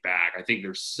lead back. I think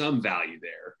there's some value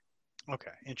there.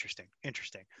 Okay, interesting.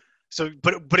 So,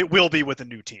 but it will be with a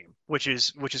new team, which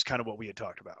is kind of what we had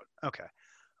talked about.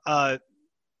 Okay.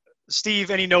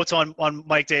 Steve, any notes on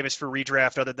Mike Davis for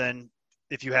redraft other than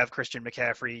if you have Christian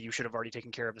McCaffrey, you should have already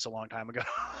taken care of this a long time ago?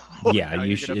 Yeah,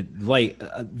 you should.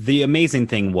 The amazing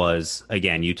thing was,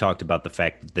 again, you talked about the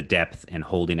fact that the depth and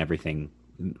holding everything.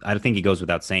 I think it goes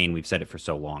without saying. We've said it for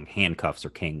so long. Handcuffs are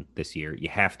king this year. You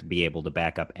have to be able to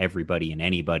back up everybody and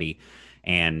anybody.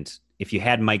 And if you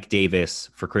had Mike Davis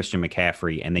for Christian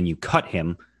McCaffrey and then you cut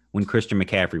him when Christian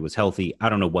McCaffrey was healthy, I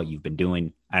don't know what you've been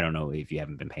doing. I don't know if you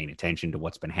haven't been paying attention to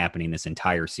what's been happening this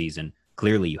entire season.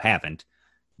 Clearly you haven't.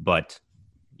 But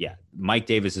yeah, Mike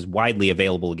Davis is widely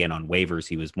available again on waivers.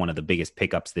 He was one of the biggest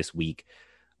pickups this week.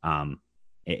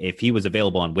 If he was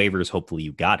available on waivers, hopefully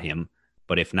you got him.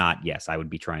 But if not, yes, I would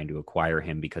be trying to acquire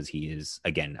him because he is,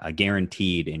 again, a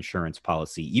guaranteed insurance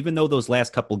policy. Even though those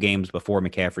last couple games before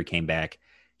McCaffrey came back,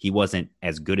 he wasn't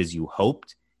as good as you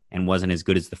hoped and wasn't as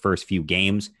good as the first few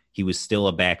games. He was still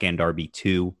a back-end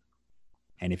RB2.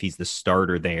 And if he's the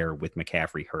starter there with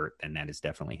McCaffrey hurt, then that is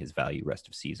definitely his value rest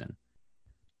of season.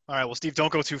 All right, well, Steve,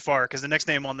 don't go too far because the next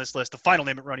name on this list, the final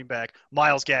name at running back,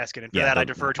 Myles Gaskin. And for that, I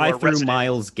defer to our resident. I threw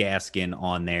Myles Gaskin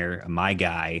on there, my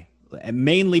guy,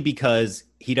 mainly because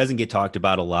he doesn't get talked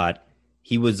about a lot.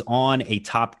 He was on a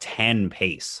top 10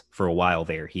 pace for a while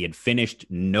there. He had finished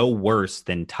no worse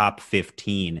than top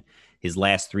 15 his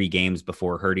last 3 games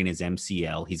before hurting his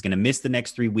MCL. He's going to miss the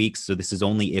next 3 weeks, so this is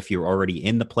only if you're already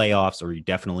in the playoffs or you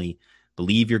definitely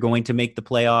believe you're going to make the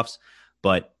playoffs.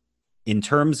 But in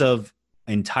terms of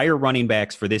entire running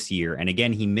backs for this year, and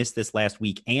again, he missed this last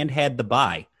week and had the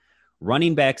bye,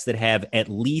 running backs that have at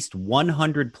least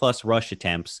 100-plus rush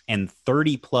attempts and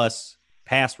 30-plus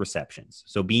pass receptions,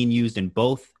 so being used in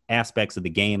both aspects of the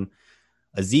game,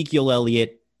 Ezekiel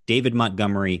Elliott, David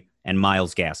Montgomery, and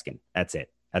Myles Gaskin. That's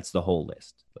it. That's the whole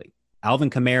list. Like, Alvin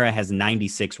Kamara has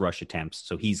 96 rush attempts,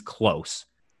 so he's close,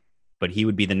 but he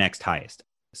would be the next highest.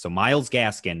 So Myles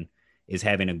Gaskin is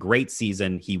having a great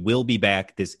season. He will be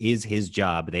back. This is his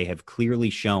job. They have clearly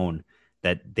shown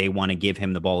that they want to give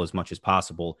him the ball as much as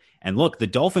possible. And look, the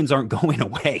Dolphins aren't going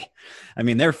away. I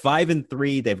mean, they're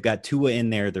 5-3. They've got Tua in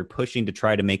there. They're pushing to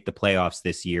try to make the playoffs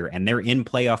this year, and they're in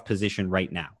playoff position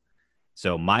right now.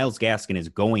 So Myles Gaskin is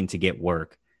going to get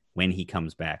work when he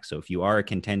comes back. So if you are a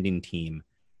contending team,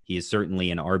 he is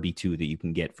certainly an RB2 that you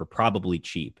can get for probably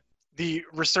cheap. The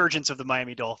resurgence of the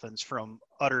Miami Dolphins from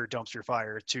utter dumpster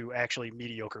fire to actually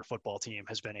mediocre football team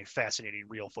has been a fascinating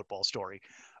real football story.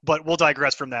 But we'll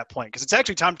digress from that point because it's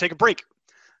actually time to take a break.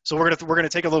 So we're gonna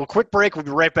take a little quick break. We'll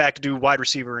be right back to do wide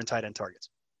receiver and tight end targets.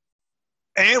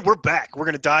 And we're back. We're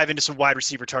gonna dive into some wide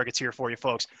receiver targets here for you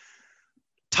folks.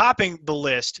 Topping the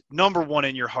list, number one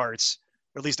in your hearts,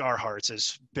 or at least our hearts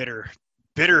as bitter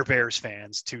Bears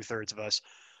fans, 2/3 of us,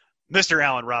 Mr.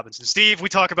 Allen Robinson. Steve, we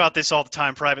talk about this all the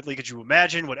time privately. Could you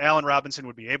imagine what Allen Robinson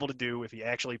would be able to do if he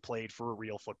actually played for a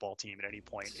real football team at any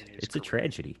point in his It's career? a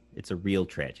tragedy. It's a real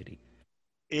tragedy.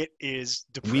 It is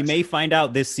depressing. We may find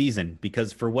out this season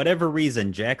because for whatever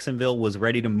reason, Jacksonville was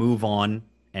ready to move on.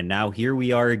 And now here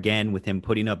we are again with him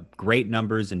putting up great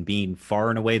numbers and being far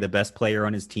and away the best player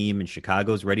on his team. And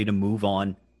Chicago's ready to move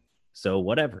on. So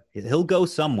whatever. He'll go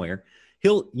somewhere.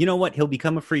 You know what? He'll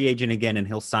become a free agent again and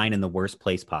he'll sign in the worst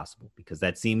place possible because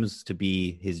that seems to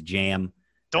be his jam.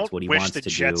 Don't That's what he wish wants the to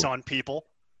Jets do. on people.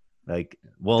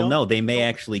 No, they may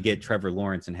actually get Trevor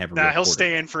Lawrence and have a Nah, he'll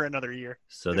stay in for another year.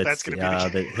 So that's going to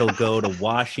be that he'll go to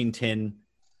Washington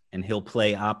and he'll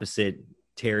play opposite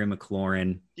Terry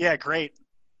McLaurin. Yeah, great.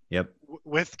 Yep.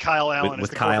 With Kyle Allen.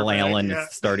 With Kyle Allen yeah.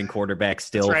 as starting quarterback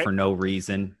still for no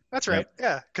reason. That's right. Yep.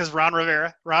 Yeah, because Ron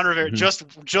Rivera,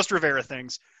 just Rivera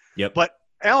things. Yep. But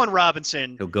Allen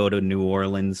Robinson. He'll go to New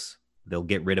Orleans. They'll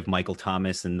get rid of Michael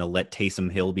Thomas and they'll let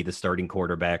Taysom Hill be the starting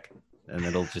quarterback. And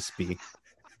it'll just be.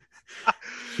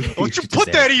 Don't you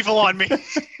put that evil on me.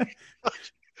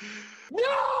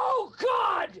 No,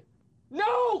 God!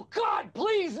 No, God,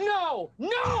 please, no!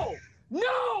 No!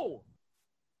 No!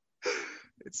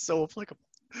 It's so applicable.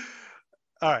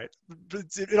 All right.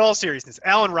 In all seriousness,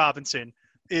 Allen Robinson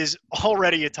is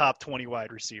already a top 20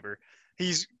 wide receiver.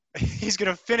 He's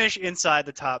going to finish inside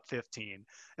the top 15.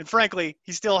 And frankly,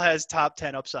 he still has top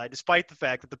 10 upside, despite the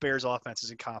fact that the Bears offense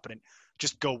is incompetent.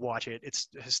 Just go watch it. It's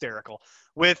hysterical.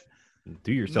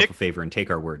 Do yourself a favor and take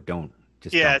our word. Don't.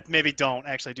 Maybe don't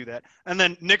actually do that. And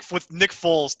then Nick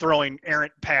Foles throwing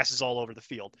errant passes all over the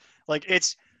field. Like,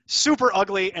 it's super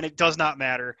ugly, and it does not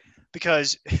matter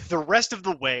because the rest of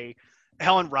the way,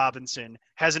 Allen Robinson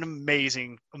has an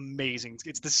amazing –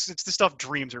 it's the stuff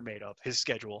dreams are made of, his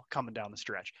schedule coming down the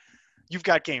stretch. You've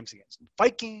got games against the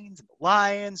Vikings, and the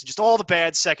Lions, just all the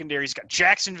bad secondaries. You've got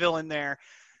Jacksonville in there.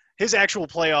 his actual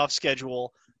playoff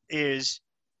schedule is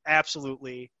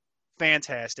absolutely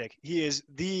fantastic. He is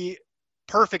the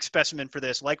perfect specimen for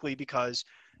this, likely because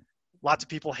lots of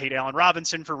people hate Allen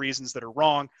Robinson for reasons that are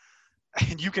wrong,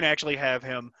 and you can actually have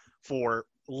him for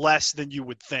less than you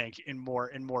would think in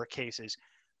more cases.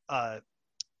 But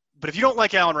if you don't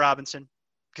like Allen Robinson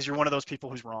because you're one of those people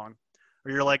who's wrong,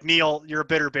 or you're like Neil, you're a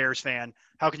bitter Bears fan,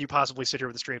 how can you possibly sit here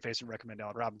with a straight face and recommend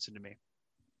Allen Robinson to me?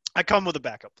 I come with a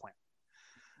backup plan.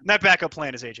 And that backup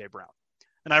plan is A.J. Brown.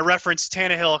 And I referenced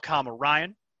Tannehill,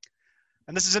 Ryan.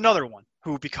 And this is another one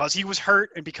who, because he was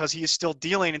hurt and because he is still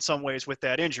dealing in some ways with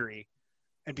that injury,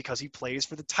 and because he plays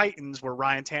for the Titans where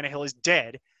Ryan Tannehill is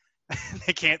dead,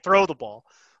 they can't throw the ball,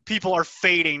 people are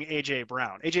fading A.J.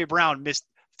 Brown. A.J. Brown missed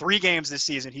 3 games this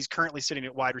season. He's currently sitting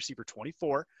at wide receiver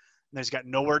 24, and he's got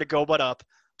nowhere to go but up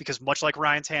because much like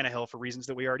Ryan Tannehill, for reasons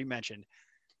that we already mentioned,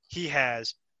 he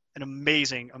has an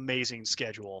amazing, amazing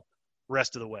schedule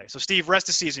rest of the way. So, Steve, rest of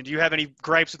the season, do you have any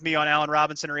gripes with me on Allen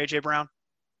Robinson or A.J. Brown?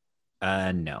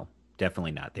 No,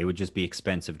 definitely not. They would just be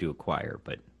expensive to acquire,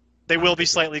 but they will be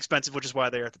slightly expensive, which is why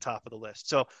they're at the top of the list.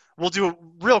 So we'll do it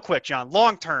real quick, John.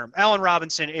 Long term, Allen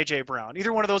Robinson, A.J. Brown.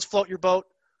 Either one of those float your boat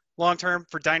long term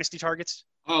for dynasty targets?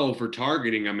 Oh, for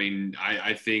targeting, I mean,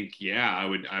 I think, yeah, I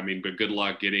would. I mean, but good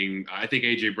luck getting. I think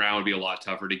A.J. Brown would be a lot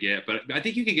tougher to get, but I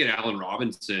think you could get Allen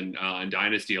Robinson in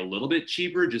dynasty a little bit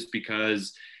cheaper just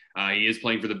because he is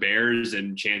playing for the Bears,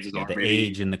 and chances are the maybe,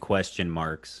 age and the question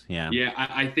marks. Yeah.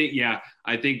 I think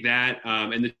that,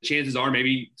 and the chances are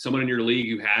maybe someone in your league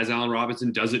who has Allen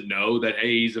Robinson doesn't know that,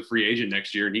 hey, he's a free agent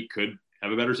next year and he could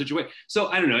have a better situation. So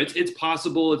I don't know. It's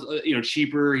possible. It's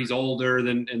cheaper. He's older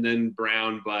than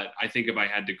Brown, but I think if I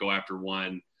had to go after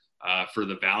one for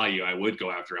the value, I would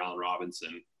go after Allen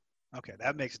Robinson. Okay,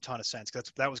 that makes a ton of sense.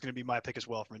 That was going to be my pick as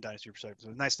well from a dynasty perspective. So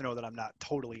it's nice to know that I'm not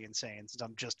totally insane since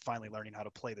I'm just finally learning how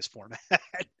to play this format.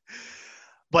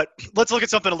 But let's look at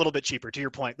something a little bit cheaper. To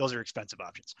your point, those are expensive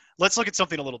options. Let's look at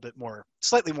something a little bit more,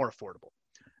 slightly more affordable.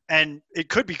 And it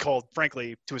could be called,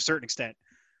 frankly, to a certain extent,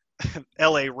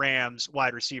 LA Rams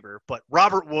wide receiver. But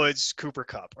Robert Woods, Cooper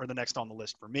Kupp are the next on the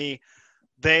list for me.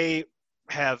 They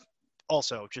have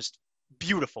also just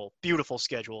beautiful, beautiful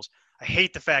schedules. I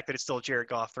hate the fact that it's still Jared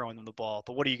Goff throwing them the ball,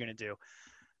 but what are you going to do?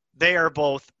 They are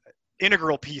both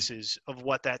integral pieces of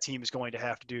what that team is going to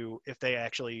have to do if they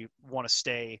actually want to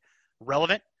stay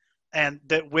relevant. And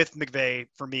that with McVay,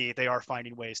 for me, they are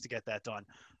finding ways to get that done.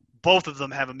 Both of them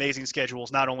have amazing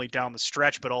schedules, not only down the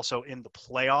stretch, but also in the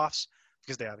playoffs,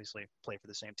 because they obviously play for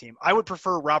the same team. I would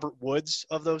prefer Robert Woods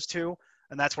of those two,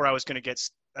 and that's where I was going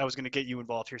to get you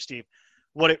involved here, Steve.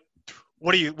 What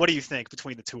do you think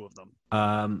between the two of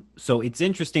them? So it's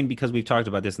interesting because we've talked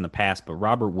about this in the past, but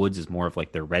Robert Woods is more of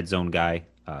like their red zone guy.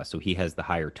 So he has the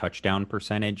higher touchdown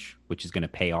percentage, which is going to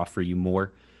pay off for you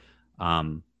more.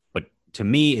 But to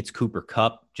me, it's Cooper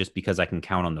Kupp just because I can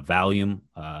count on the volume.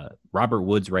 Robert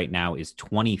Woods right now is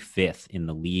 25th in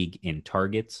the league in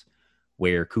targets,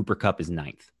 where Cooper Kupp is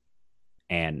 9th.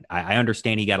 And I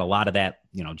understand he got a lot of that,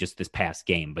 just this past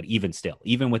game. But even still,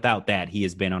 even without that, he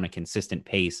has been on a consistent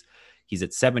pace. He's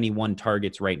at 71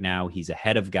 targets right now. He's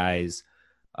ahead of guys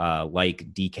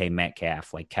like DK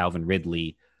Metcalf, like Calvin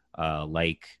Ridley,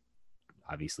 like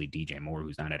obviously DJ Moore,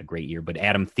 who's not had a great year, but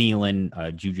Adam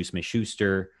Thielen, Juju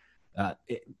Smith-Schuster.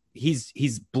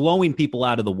 He's blowing people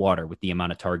out of the water with the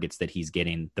amount of targets that he's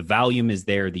getting. The volume is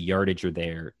there. The yardage are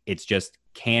there. It's just,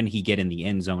 can he get in the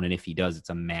end zone? And if he does, it's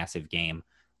a massive game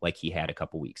like he had a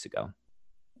couple weeks ago.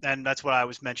 And that's what I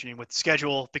was mentioning with the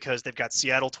schedule, because they've got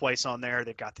Seattle twice on there.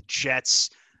 They've got the Jets.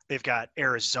 They've got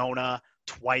Arizona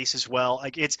twice as well.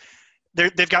 Like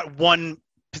they've got one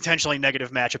potentially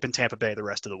negative matchup in Tampa Bay the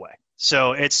rest of the way.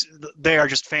 So they are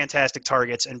just fantastic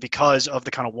targets. And because of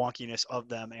the kind of wonkiness of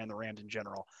them and the Rams in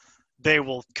general, they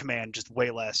will command just way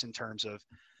less in terms of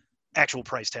actual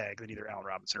price tag than either Allen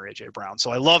Robinson or A.J. Brown.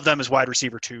 So I love them as wide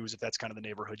receiver twos if that's kind of the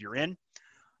neighborhood you're in.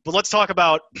 But let's talk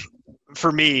about,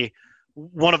 for me,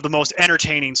 one of the most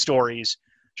entertaining stories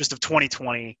just of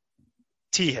 2020,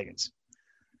 T. Higgins.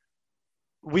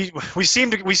 There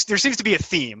seems to be a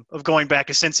theme of going back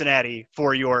to Cincinnati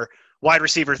for your wide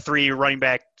receiver 3, running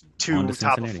back 2,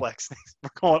 top of flex.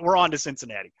 We're on to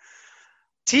Cincinnati.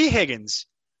 T. Higgins,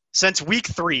 since week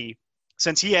 3,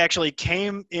 since he actually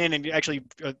came in and actually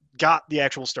got the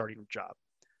actual starting job,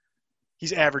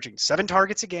 he's averaging 7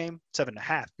 targets a game,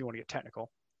 7.5 if you want to get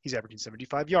technical. He's averaging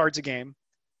 75 yards a game.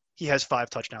 He has 5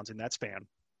 touchdowns in that span.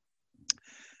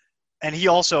 And he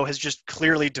also has just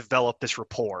clearly developed this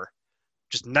rapport,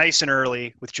 just nice and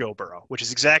early with Joe Burrow, which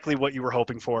is exactly what you were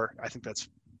hoping for. I think that's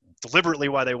deliberately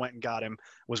why they went and got him,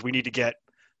 was we need to get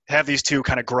have these two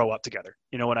kind of grow up together.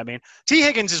 You know what I mean? T.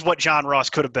 Higgins is what John Ross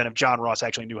could have been if John Ross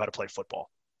actually knew how to play football.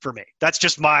 For me, that's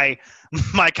just my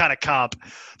kind of comp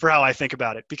for how I think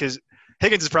about it, because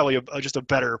Higgins is probably just a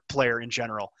better player in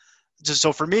general. Just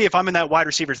so for me, if I'm in that wide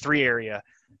receiver 3 area,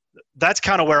 that's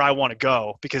kind of where I want to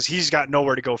go, because he's got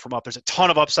nowhere to go from up. There's a ton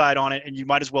of upside on it, and you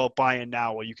might as well buy in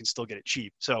now while you can still get it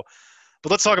cheap. So,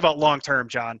 but let's talk about long term,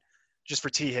 John. Just for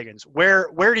T. Higgins, where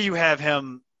do you have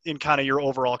him in kind of your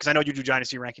overall? Because I know you do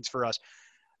dynasty rankings for us.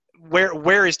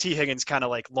 Where is T. Higgins kind of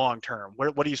like long term?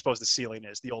 What do you suppose the ceiling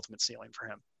is, the ultimate ceiling for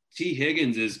him? T.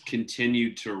 Higgins has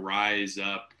continued to rise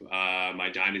up my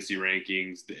dynasty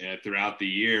rankings throughout the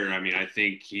year. I mean, I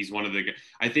think he's one of the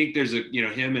 – I think there's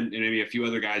him and maybe a few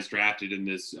other guys drafted in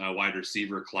this wide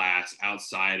receiver class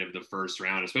outside of the first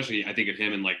round, especially I think of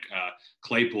him and like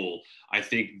Claypool. I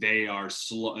think they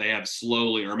have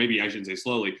slowly, or maybe I shouldn't say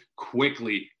slowly,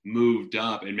 quickly moved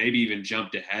up and maybe even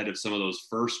jumped ahead of some of those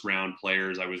first round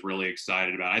players I was really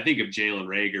excited about. I think of Jalen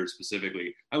Reagor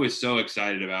specifically. I was so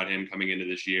excited about him coming into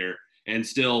this year, and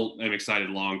still am excited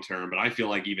long term. But I feel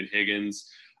like even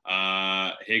Higgins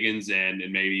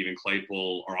and maybe even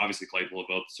Claypool, or obviously Claypool, have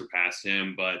both surpassed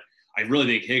him. But I really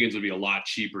think Higgins would be a lot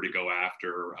cheaper to go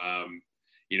after.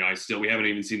 We haven't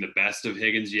even seen the best of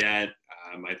Higgins yet.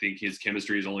 I think his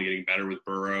chemistry is only getting better with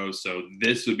Burrow. So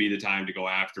this would be the time to go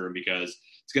after him, because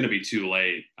it's going to be too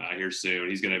late here soon.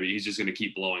 He's just going to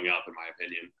keep blowing up, in my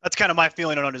opinion. That's kind of my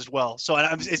feeling on it as well. So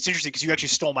it's interesting because you actually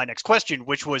stole my next question,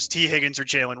 which was T. Higgins or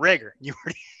Jalen Reagor. You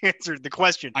already answered the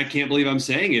question. I can't believe I'm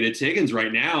saying it. It's Higgins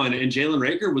right now. And Jalen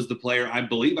Reagor was the player I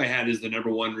believe I had as the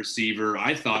number 1 receiver,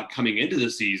 I thought, coming into the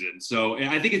season. So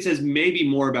I think it says maybe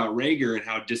more about Reagor and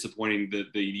how disappointing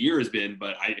the year has been,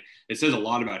 but it says a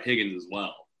lot about Higgins as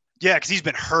well. Yeah, because he's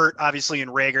been hurt, obviously, in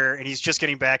Reagor, and he's just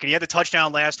getting back. And he had the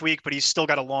touchdown last week, but he's still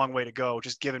got a long way to go,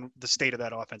 just given the state of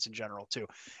that offense in general, too.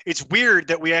 It's weird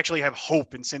that we actually have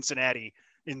hope in Cincinnati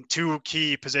in 2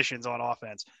 key positions on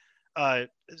offense.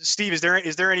 Steve, is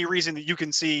there any reason that you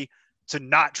can see to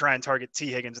not try and target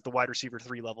T. Higgins at the wide receiver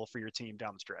 3 level for your team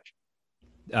down the stretch?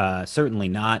 Certainly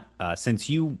not. Since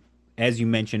you, as you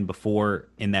mentioned before,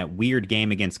 in that weird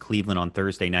game against Cleveland on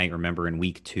Thursday night, remember in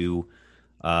week 2,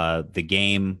 the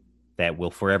game that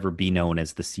will forever be known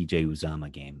as the CJ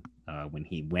Uzomah game, when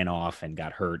he went off and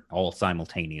got hurt all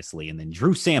simultaneously. And then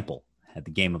Drew Sample had the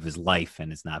game of his life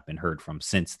and has not been heard from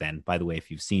since then. By the way,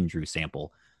 if you've seen Drew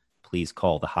Sample, please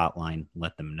call the hotline.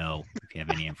 Let them know if you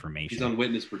have any information. He's on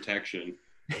witness protection.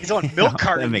 He's on milk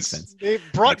cartons. That makes sense. They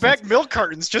brought back milk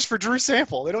cartons just for Drew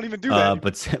Sample. They don't even do that.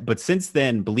 But since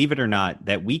then, believe it or not,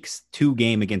 that week 2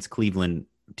 game against Cleveland,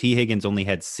 T. Higgins only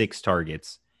had 6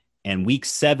 targets. And week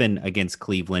 7 against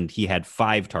Cleveland, he had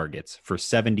 5 targets for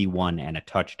 71 and a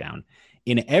touchdown.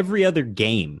 In every other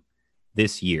game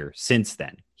this year since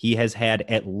then, he has had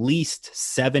at least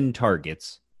 7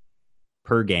 targets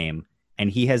per game,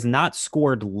 and he has not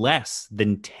scored less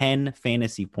than 10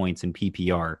 fantasy points in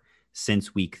PPR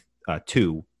since week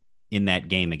 2 in that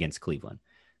game against Cleveland.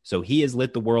 So he has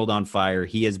lit the world on fire.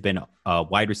 He has been a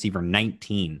wide receiver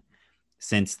 19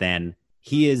 since then.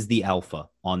 He is the alpha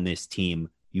on this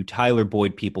team. You Tyler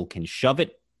Boyd people can shove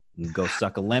it and go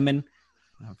suck a lemon.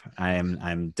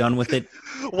 I'm done with it.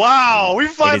 Wow,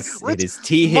 it is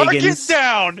T. Higgins. Mark it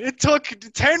down. It took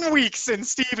 10 weeks, and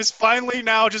Steve is finally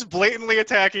now just blatantly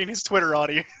attacking his Twitter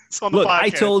audience on the podcast. Look, I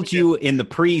told you in the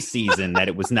preseason that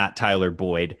it was not Tyler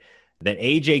Boyd, that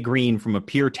AJ Green, from a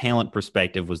pure talent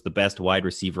perspective, was the best wide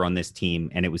receiver on this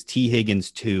team, and it was T.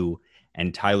 Higgins 2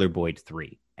 and Tyler Boyd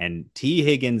 3. And T.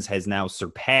 Higgins has now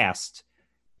surpassed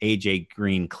AJ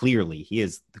Green clearly. He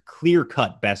is the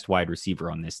clear-cut best wide receiver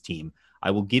on this team.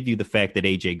 I will give you the fact that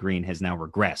AJ Green has now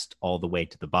regressed all the way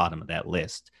to the bottom of that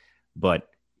list. But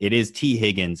it is T.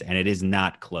 Higgins, and it is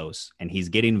not close. And he's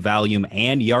getting volume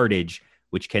and yardage,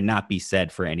 which cannot be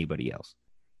said for anybody else.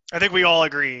 I think we all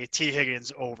agree T.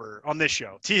 Higgins over on this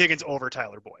show. T. Higgins over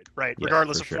Tyler Boyd, right? Yeah,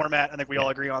 regardless of sure. format. I think we all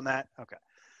agree on that. Okay.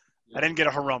 I didn't get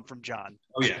a harumph from John.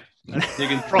 Oh, yeah.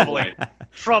 Higgins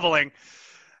Troubling.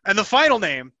 And the final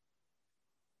name,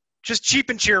 just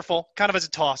cheap and cheerful, kind of as a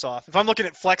toss-off. If I'm looking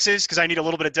at flexes, because I need a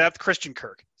little bit of depth, Christian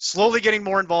Kirk. Slowly getting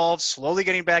more involved, slowly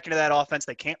getting back into that offense.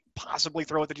 They can't possibly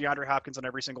throw it to DeAndre Hopkins on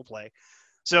every single play.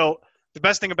 So the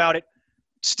best thing about it,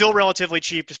 still relatively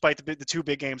cheap despite the 2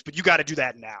 big games, but you got to do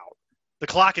that now. The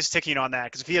clock is ticking on that,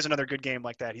 because if he has another good game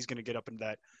like that, he's going to get up into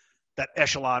that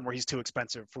echelon where he's too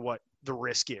expensive for what the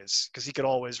risk is, because he could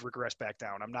always regress back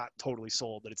down. I'm not totally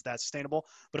sold that it's that sustainable.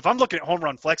 But if I'm looking at home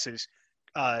run flexes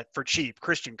for cheap,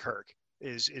 Christian Kirk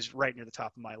is right near the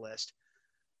top of my list.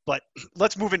 But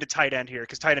let's move into tight end here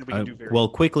because tight end we can do very well.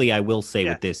 Quickly, I will say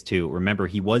Yeah. with this too. Remember,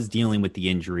 he was dealing with the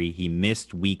injury. He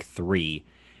missed week 3,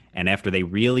 and after they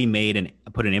really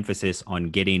put an emphasis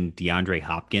on getting DeAndre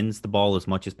Hopkins the ball as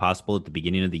much as possible at the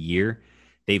beginning of the year,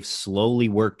 they've slowly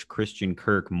worked Christian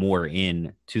Kirk more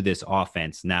in to this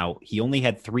offense. Now, he only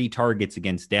had 3 targets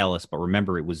against Dallas, but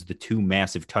remember, it was the 2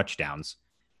 massive touchdowns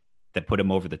that put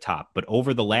him over the top. But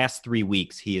over the last 3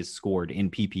 weeks, he has scored in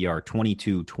PPR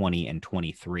 22, 20, and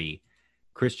 23.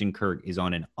 Christian Kirk is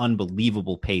on an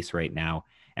unbelievable pace right now.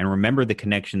 And remember the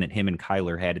connection that him and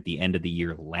Kyler had at the end of the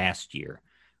year last year.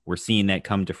 We're seeing that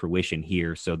come to fruition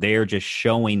here. So they're just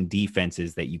showing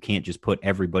defenses that you can't just put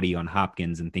everybody on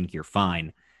Hopkins and think you're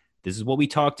fine. This is what we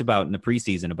talked about in the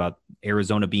preseason about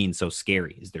Arizona being so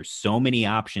scary. Is there's so many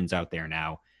options out there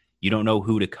now. You don't know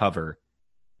who to cover.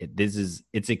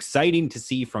 It's exciting to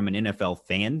see from an NFL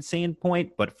fan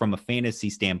standpoint, but from a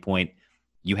fantasy standpoint,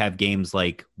 you have games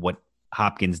like what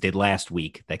Hopkins did last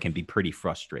week that can be pretty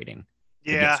frustrating.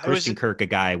 Yeah, Christian Kirk, a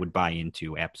guy I would buy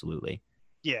into, absolutely.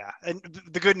 Yeah, and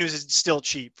the good news is it's still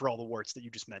cheap for all the warts that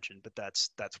you just mentioned, but that's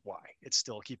why it's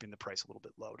still keeping the price a little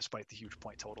bit low despite the huge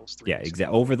point totals. Yeah,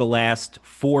 exactly. Over the last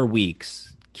 4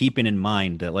 weeks, keeping in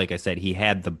mind that, like I said, he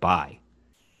had the bye.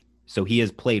 So he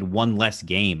has played 1 less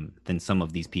game than some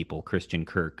of these people. Christian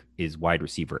Kirk is wide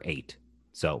receiver 8.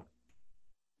 So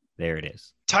there it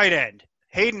is. Tight end.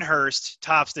 Hayden Hurst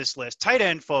tops this list. Tight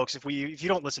end, folks, if you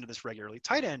don't listen to this regularly,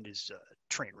 tight end is a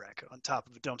train wreck on top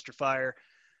of a dumpster fire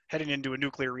heading into a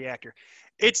nuclear reactor.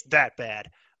 It's that bad.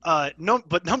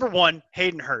 But number 1,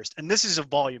 Hayden Hurst, and this is a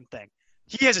volume thing.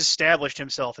 He has established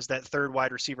himself as that 3rd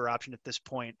wide receiver option at this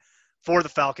point for the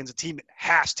Falcons, a team that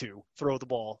has to throw the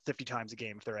ball 50 times a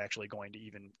game if they're actually going to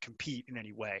even compete in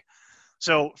any way.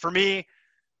 So for me,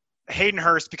 Hayden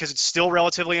Hurst, because it's still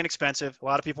relatively inexpensive, a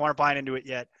lot of people aren't buying into it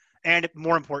yet, and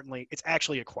more importantly, it's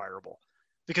actually acquirable.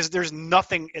 Because there's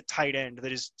nothing at tight end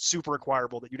that is super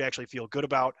acquirable that you'd actually feel good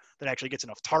about, that actually gets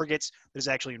enough targets, that is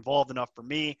actually involved enough for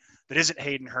me, that isn't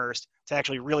Hayden Hurst, to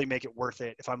actually really make it worth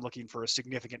it if I'm looking for a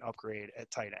significant upgrade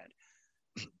at tight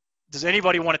end. Does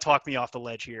anybody want to talk me off the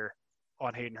ledge here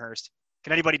on Hayden Hurst?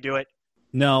 Can anybody do it?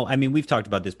 No, I mean, we've talked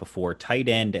about this before. Tight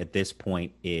end at this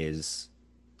point is,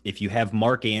 if you have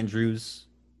Mark Andrews,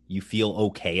 you feel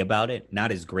okay about it.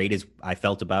 Not as great as I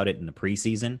felt about it in the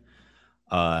preseason.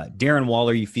 Darren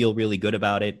Waller, you feel really good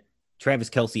about it. Travis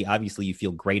Kelce, obviously, you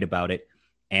feel great about it.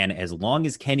 And as long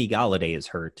as Kenny Golladay is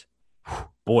hurt,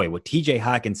 boy, what TJ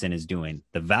Hawkinson is doing,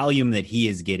 the volume that he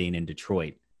is getting in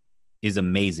Detroit is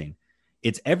amazing.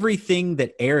 It's everything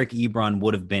that Eric Ebron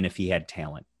would have been if he had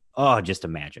talent. Oh, just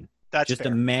imagine. That's fair.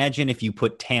 Imagine if you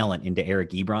put talent into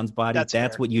Eric Ebron's body. That's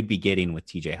fair. What you'd be getting with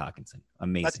TJ Hawkinson.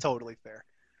 Amazing. That's totally fair.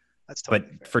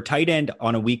 But for tight end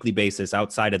on a weekly basis,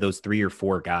 outside of those 3 or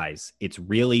 4 guys, it's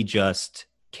really just,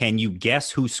 can you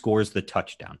guess who scores the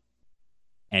touchdown?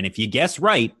 And if you guess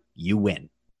right, you win.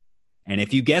 And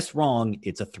if you guess wrong,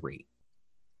 it's a 3.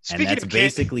 And that's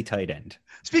basically tight end.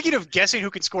 Speaking of guessing who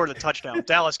can score the touchdown,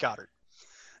 Dallas Goedert.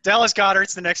 Dallas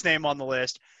Goedert's the next name on the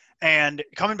list. And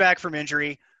coming back from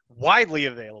injury, widely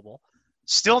available,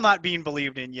 still not being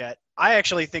believed in yet. I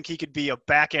actually think he could be a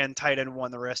back-end tight end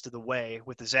 1 the rest of the way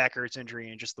with the Zach Ertz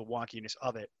injury and just the wonkiness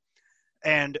of it.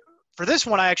 And for this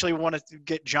one, I actually want to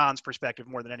get John's perspective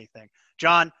more than anything.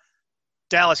 John,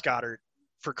 Dallas Goedert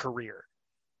for career.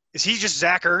 Is he just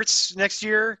Zach Ertz next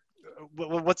year?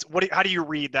 How do you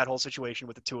read that whole situation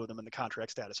with the 2 of them and the contract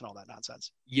status and all that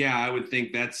nonsense? Yeah, I would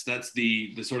think that's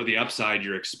the sort of the upside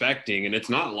you're expecting, and it's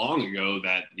not long ago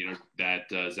that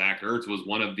Zach Ertz was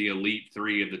one of the elite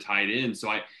 3 of the tight ends. So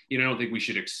I don't think we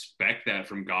should expect that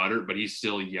from Goddard, but he's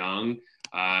still young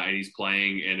and he's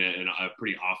playing in a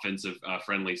pretty offensive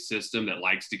friendly system that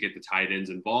likes to get the tight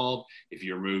ends involved. If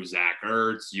you remove Zach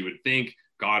Ertz, you would think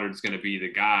Goddard's going to be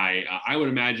the guy. I would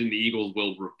imagine the Eagles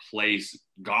will replace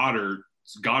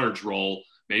Goddard's role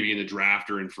maybe in the draft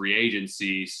or in free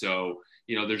agency. So,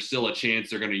 there's still a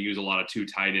chance they're going to use a lot of 2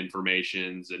 tight end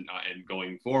formations and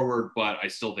going forward. But I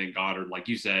still think Goddard, like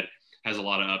you said, has a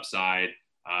lot of upside,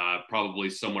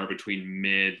 probably somewhere between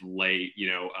mid-late,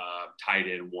 tight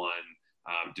end 1,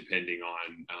 depending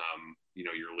on,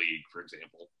 your league, for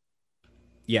example.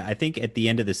 Yeah, I think at the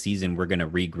end of the season, we're going to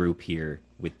regroup here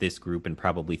with this group and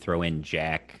probably throw in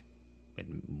Jack.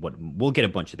 And we'll get a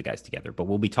bunch of the guys together, but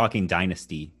we'll be talking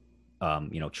dynasty,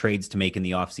 trades to make in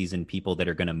the offseason, people that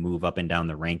are going to move up and down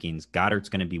the rankings. Goddard's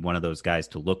going to be one of those guys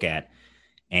to look at.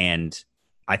 And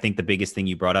I think the biggest thing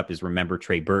you brought up is remember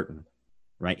Trey Burton,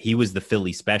 right? He was the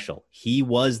Philly special. He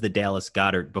was the Dallas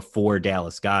Goedert before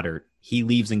Dallas Goedert. He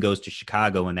leaves and goes to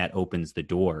Chicago, and that opens the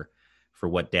door for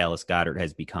what Dallas Goedert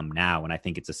has become now. And I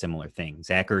think it's a similar thing.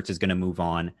 Zach Ertz is going to move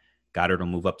on. Goddard will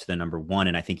move up to the number 1.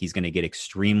 And I think he's going to get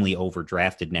extremely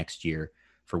overdrafted next year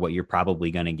for what you're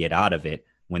probably going to get out of it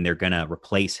when they're going to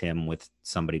replace him with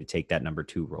somebody to take that number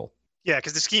 2 role. Yeah,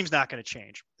 because the scheme's not going to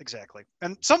change. Exactly.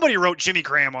 And somebody wrote Jimmy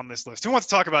Graham on this list. Who wants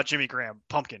to talk about Jimmy Graham?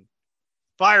 Pumpkin.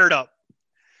 Fire it up.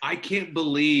 I can't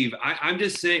believe I'm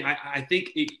just saying. I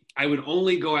think I would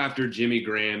only go after Jimmy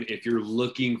Graham if you're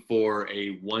looking for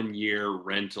a 1-year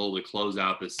rental to close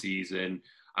out the season.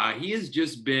 He has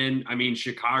just been. I mean,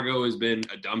 Chicago has been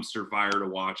a dumpster fire to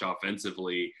watch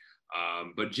offensively,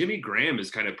 but Jimmy Graham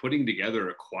is kind of putting together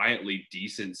a quietly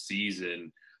decent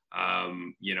season.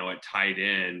 At tight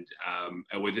end,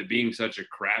 and with it being such a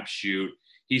crapshoot,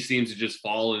 he seems to just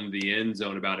fall into the end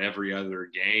zone about every other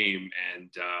game.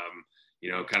 And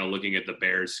kind of looking at the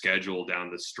Bears' schedule down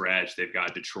the stretch, they've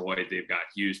got Detroit, they've got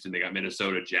Houston, they got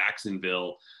Minnesota,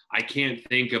 Jacksonville. I can't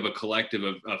think of a collective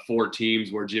of 4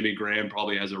 teams where Jimmy Graham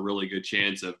probably has a really good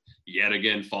chance of yet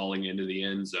again falling into the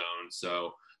end zone.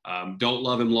 So don't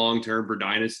love him long-term for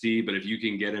Dynasty, but if you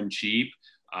can get him cheap,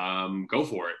 go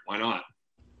for it. Why not?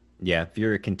 Yeah, if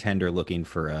you're a contender looking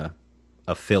for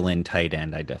a fill-in tight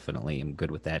end, I definitely am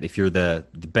good with that. If you're the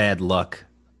bad luck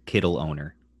Kittle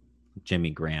owner, Jimmy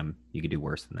Graham, you could do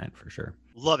worse than that for sure.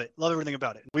 Love it. Love everything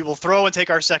about it. We will throw and take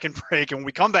our second break, and when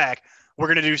we come back, we're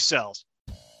going to do sells.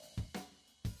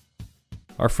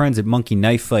 Our friends at Monkey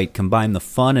Knife Fight combine the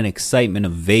fun and excitement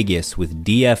of Vegas with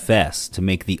DFS to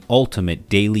make the ultimate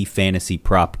daily fantasy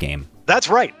prop game. That's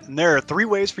right. And there are 3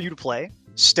 ways for you to play: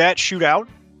 stat shootout,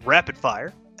 rapid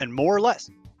fire, and more or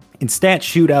less. In Stat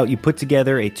Shootout, you put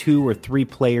together a 2 or 3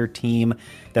 player team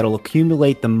that'll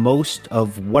accumulate the most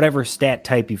of whatever stat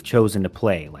type you've chosen to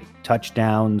play, like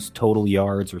touchdowns, total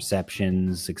yards,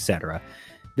 receptions, etc.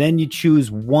 Then you choose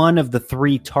one of the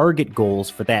 3 target goals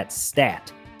for that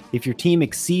stat. If your team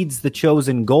exceeds the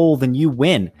chosen goal, then you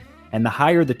win. And the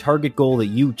higher the target goal that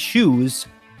you choose,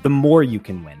 the more you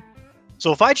can win.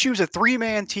 So if I choose a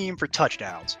 3-man team for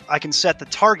touchdowns, I can set the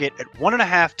target at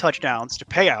 1.5 touchdowns to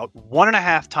pay out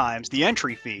 1.5 times the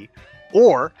entry fee,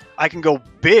 or I can go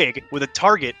big with a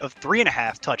target of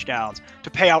 3.5 touchdowns to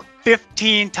pay out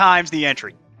 15 times the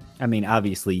entry. I mean,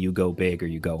 obviously you go big or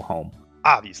you go home.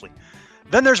 Obviously.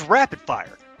 Then there's rapid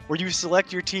fire, where you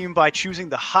select your team by choosing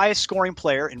the highest scoring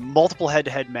player in multiple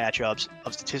head-to-head matchups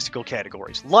of statistical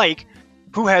categories, like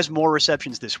who has more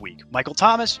receptions this week, Michael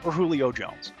Thomas or Julio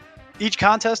Jones. Each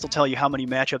contest will tell you how many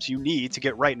matchups you need to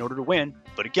get right in order to win,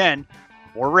 but again,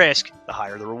 more risk, the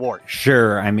higher the reward.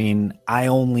 Sure, I mean, I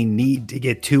only need to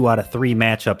get 2 out of 3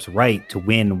 matchups right to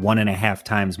win 1.5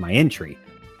 times my entry.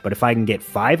 But if I can get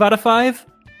 5 out of 5,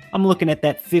 I'm looking at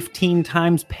that 15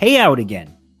 times payout again.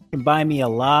 You can buy me a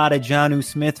lot of Jonnu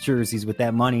Smith jerseys with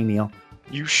that money, Neil.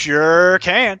 You sure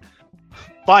can.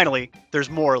 Finally,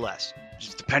 there's more or less.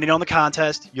 Just depending on the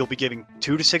contest, you'll be giving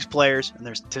 2 to 6 players and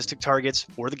their statistic targets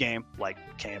for the game, like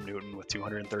Cam Newton with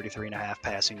 233.5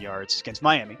 passing yards against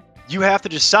Miami. You have to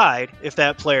decide if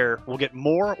that player will get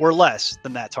more or less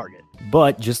than that target.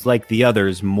 But just like the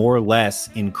others, more or less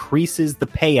increases the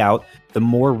payout the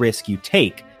more risk you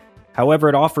take. However,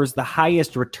 it offers the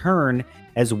highest return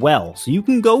as well. So you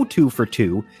can go 2 for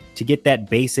 2 to get that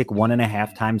basic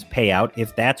 1.5 times payout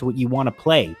if that's what you want to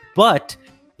play. But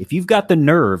if you've got the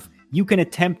nerve, you can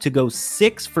attempt to go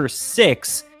 6 for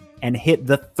 6 and hit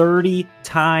the 30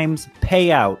 times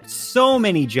payout. So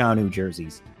many Jonnu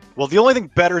jerseys. Well, the only thing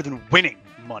better than winning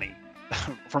money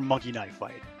from Monkey Knife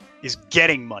Fight is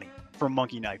getting money from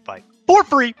Monkey Knife Fight for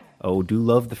free. Oh, do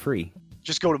love the free.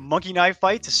 Just go to Monkey Knife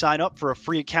Fight to sign up for a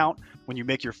free account. When you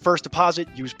make your first deposit,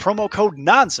 use promo code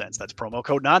NONSENSE. That's promo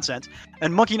code NONSENSE.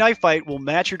 And Monkey Knife Fight will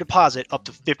match your deposit up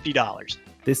to $50.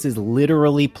 This is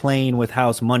literally playing with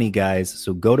house money, guys.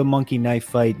 So go to Monkey Knife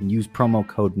Fight and use promo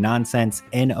code NONSENSE,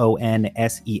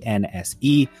 NONSENSE,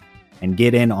 and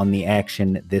get in on the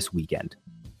action this weekend.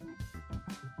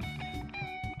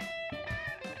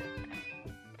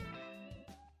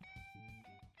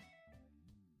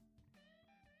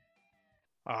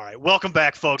 All right, welcome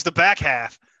back, folks. The back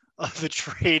half of the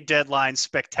trade deadline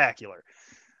spectacular.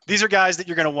 These are guys that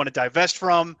you're going to want to divest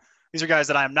from. These are guys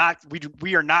that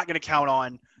we are not going to count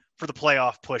on for the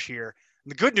playoff push here.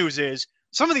 And the good news is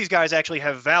some of these guys actually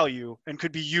have value and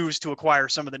could be used to acquire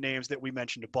some of the names that we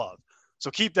mentioned above.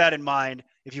 So keep that in mind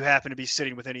if you happen to be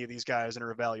sitting with any of these guys and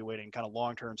are evaluating kind of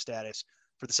long-term status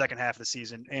for the second half of the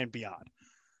season and beyond.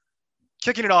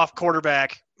 Kicking it off,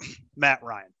 quarterback, Matt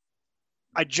Ryan.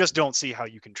 I just don't see how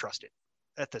you can trust it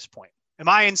at this point. Am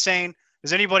I insane?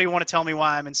 Does anybody want to tell me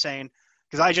why I'm insane?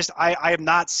 Because I am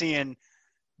not seeing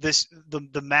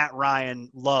the Matt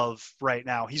Ryan love right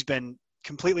now. He's been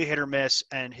completely hit or miss,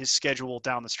 and his schedule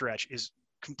down the stretch is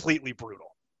completely brutal.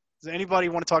 Does anybody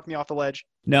want to talk me off the ledge?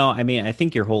 No, I mean, I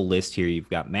think your whole list here, you've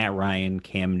got Matt Ryan,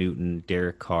 Cam Newton,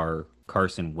 Derek Carr,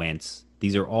 Carson Wentz.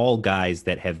 These are all guys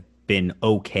that have been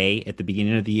okay at the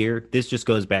beginning of the year. This just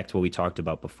goes back to what we talked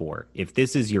about before. If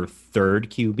this is your third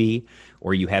QB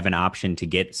or you have an option to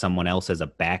get someone else as a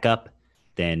backup,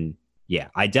 then yeah,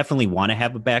 I definitely want to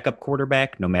have a backup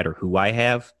quarterback no matter who I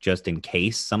have, just in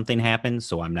case something happens.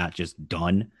 So I'm not just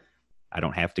done. I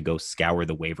don't have to go scour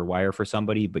the waiver wire for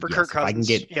somebody. But For yes, Kirk if I can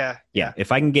Cousins, get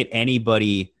if I can get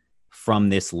anybody from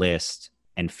this list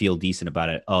and feel decent about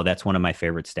it. Oh, that's one of my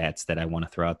favorite stats that I want to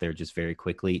throw out there just very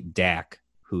quickly. Dak,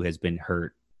 who has been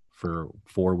hurt for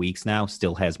 4 weeks now,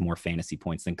 still has more fantasy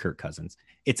points than Kirk Cousins.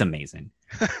 It's amazing.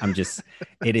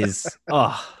 It is,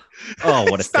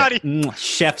 what a stat.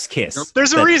 Chef's kiss.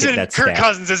 There's a That- reason that Kirk stat.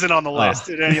 Cousins isn't on the list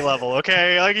at any level,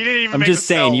 okay? Like, he didn't even I'm make just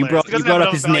the sell saying, you list. He doesn't have brought up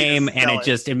enough his value to name, and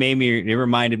sell it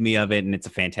reminded me of it, and it's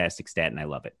a fantastic stat, and I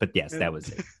love it. But yes, that was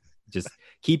it. Just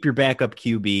keep your backup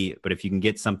QB, but if you can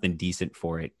get something decent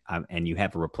for it, and you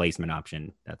have a replacement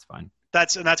option, that's fine.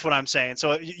 That's what I'm saying.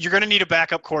 So you're going to need a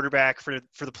backup quarterback for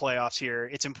the playoffs here.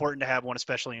 It's important to have one,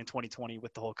 especially in 2020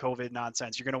 with the whole COVID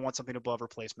nonsense. You're going to want something above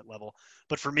replacement level.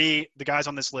 But for me, the guys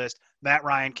on this list, Matt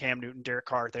Ryan, Cam Newton, Derek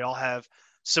Carr, they all have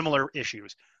similar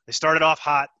issues. They started off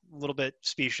hot, a little bit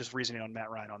specious reasoning on Matt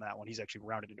Ryan on that one. He's actually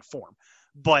rounded into form.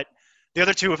 But the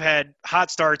other two have had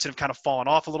hot starts and have kind of fallen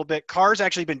off a little bit. Carr's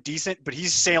actually been decent, but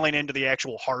he's sailing into the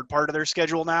actual hard part of their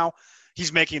schedule now.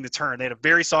 He's making the turn. They had a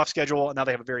very soft schedule, and now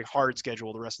they have a very hard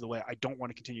schedule the rest of the way. I don't want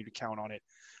to continue to count on it.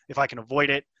 If I can avoid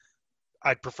it,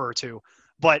 I'd prefer to.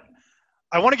 But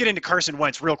I want to get into Carson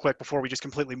Wentz real quick before we just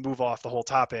completely move off the whole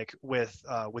topic with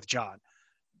John.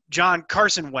 John,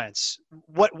 Carson Wentz,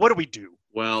 what do we do?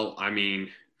 Well, I mean,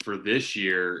 for this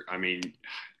year, I mean,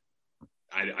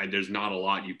 there's not a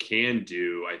lot you can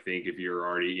do, I think, if you're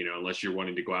already, unless you're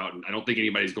wanting to go out. And I don't think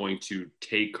anybody's going to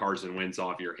take Carson Wentz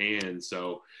off your hands.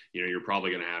 So, you're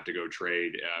probably going to have to go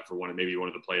trade for maybe one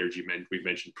of the players we've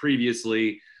mentioned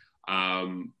previously.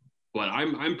 But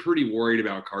I'm pretty worried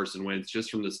about Carson Wentz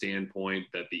just from the standpoint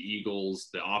that the Eagles,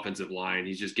 the offensive line,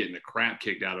 he's just getting the crap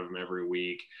kicked out of him every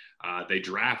week. They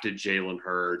drafted Jalen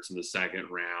Hurts in the second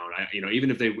round.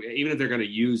 Even if they're going to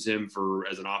use him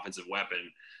as an offensive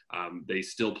weapon, they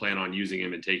still plan on using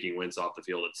him and taking Wentz off the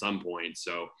field at some point.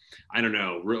 So I don't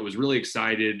know. I was really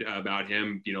excited about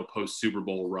him, post Super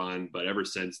Bowl run, but ever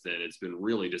since then it's been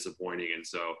really disappointing. And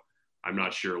so I'm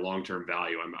not sure long-term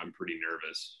value. I'm pretty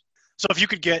nervous. So if you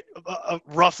could get a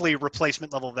roughly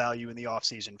replacement level value in the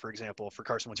offseason, for example, for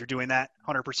Carson Wentz, you're doing that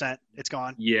 100%? It's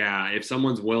gone? Yeah. If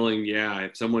someone's willing,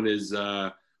 if someone is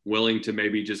willing to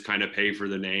maybe just kind of pay for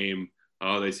the name,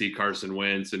 they see Carson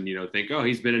Wentz and, think,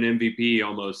 he's been an MVP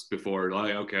almost before.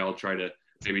 Like, okay, I'll try to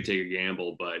maybe take a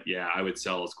gamble. But, yeah, I would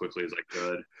sell as quickly as I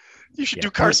could. You should do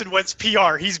Carson Wentz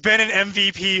PR. He's been an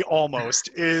MVP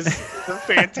almost is a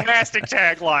fantastic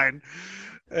tagline.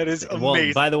 That is amazing.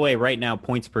 Well, by the way, right now,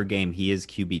 points per game, he is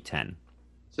QB 10.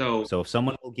 So if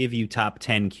someone will give you top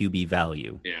 10 QB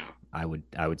value, I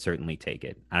would certainly take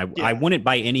it. I wouldn't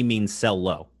by any means sell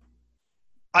low.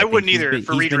 I wouldn't either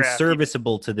for redraft. He's been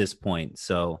serviceable to this point.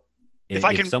 So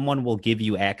if someone will give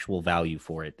you actual value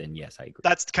for it, then yes, I agree.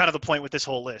 That's kind of the point with this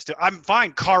whole list. I'm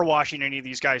fine car washing any of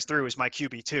these guys through as my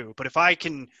QB2, but if I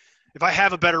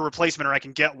have a better replacement or I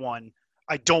can get one,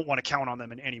 I don't want to count on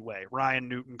them in any way. Ryan,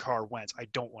 Newton, Carr, Wentz. I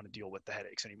don't want to deal with the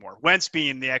headaches anymore. Wentz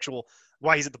being the actual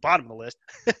why he's at the bottom of the list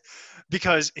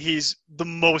because he's the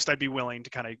most I'd be willing to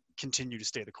kind of continue to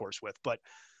stay the course with. But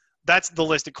that's the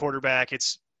list at quarterback.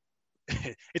 It's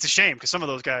a shame because some of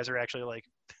those guys are actually like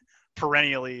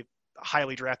perennially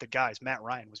highly drafted guys. Matt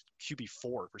Ryan was QB4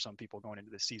 for some people going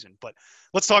into this season. But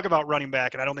let's talk about running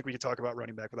back, and I don't think we can talk about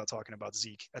running back without talking about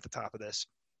Zeke at the top of this.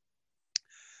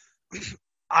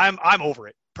 I'm over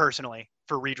it personally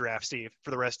for redraft, Steve,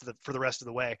 for the rest of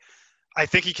the way. I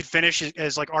think he could finish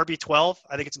as like RB12.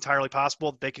 I think it's entirely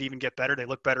possible that they could even get better. They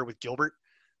look better with Gilbert,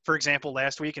 for example,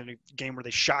 last week in a game where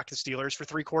they shocked the Steelers for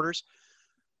 3 quarters.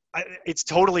 It's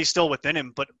totally still within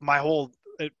him, but my whole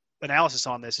analysis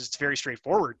on this is it's very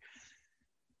straightforward.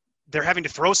 They're having to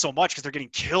throw so much because they're getting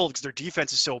killed because their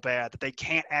defense is so bad that they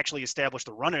can't actually establish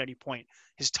the run at any point.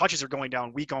 His touches are going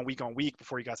down week on week on week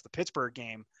before he got to the Pittsburgh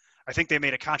game. I think they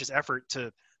made a conscious effort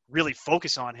to really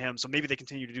focus on him, so maybe they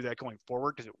continue to do that going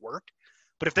forward because it worked.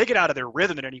 But if they get out of their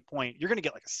rhythm at any point, you're going to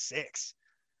get like a 6.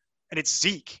 And it's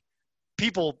Zeke.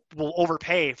 People will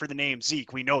overpay for the name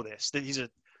Zeke. We know this, that he's a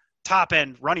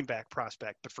top-end running back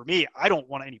prospect. But for me, I don't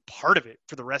want any part of it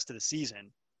for the rest of the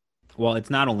season. Well,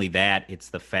 it's not only that. It's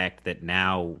the fact that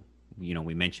now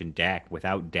we mentioned Dak.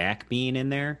 Without Dak being in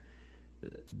there,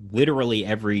 literally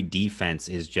every defense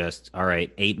is just, all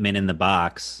right, 8 men in the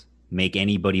box, make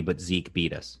anybody but Zeke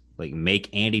beat us. Like, make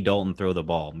Andy Dalton throw the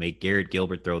ball, make Garrett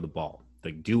Gilbert throw the ball.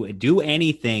 Like, do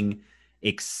anything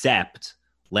except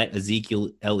let Ezekiel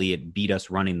Elliott beat us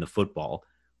running the football,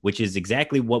 which is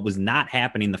exactly what was not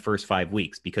happening the first 5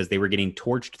 weeks because they were getting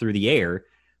torched through the air.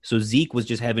 So Zeke was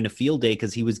just having a field day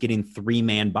because he was getting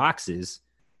 3-man boxes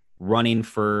running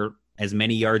for as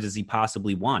many yards as he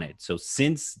possibly wanted. So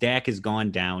since Dak has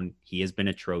gone down, he has been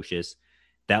atrocious.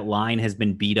 That line has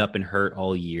been beat up and hurt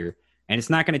all year, and it's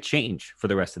not going to change for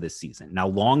the rest of this season. Now,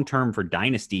 long-term for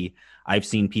Dynasty, I've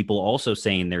seen people also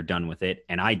saying they're done with it,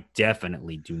 and I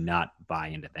definitely do not buy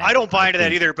into that. I don't buy into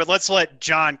that either, but let's let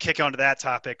John kick onto that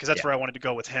topic because that's where I wanted to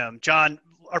go with him. John,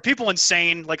 are people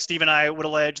insane, like Steve and I would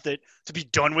allege, that to be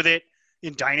done with it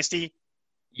in Dynasty?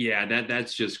 Yeah,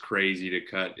 that's just crazy to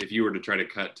cut. If you were to try to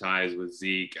cut ties with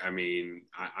Zeke, I mean,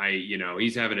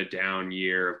 he's having a down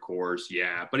year, of course,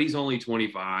 yeah, but he's only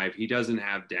 25. He doesn't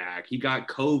have Dak. He got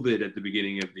COVID at the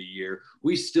beginning of the year.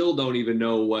 We still don't even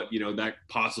know what, that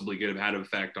possibly could have had an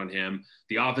effect on him.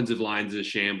 The offensive line's a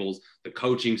shambles. The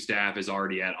coaching staff is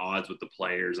already at odds with the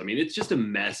players. I mean, it's just a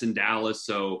mess in Dallas.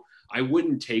 So I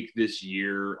wouldn't take this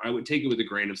year. I would take it with a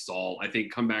grain of salt. I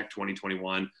think come back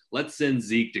 2021. Let's send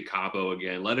Zeke to Cabo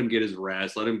again. Let him get his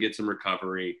rest. Let him get some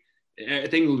recovery. I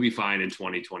think we'll be fine in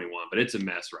 2021, but it's a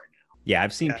mess right now. Yeah,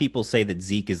 I've seen people say that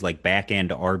Zeke is like back end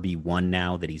RB1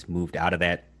 now, that he's moved out of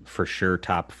that for sure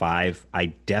top 5. I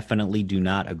definitely do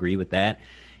not agree with that.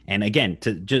 And again,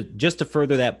 just to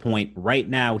further that point, right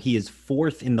now he is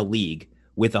 4th in the league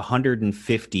with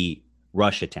 150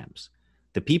 rush attempts.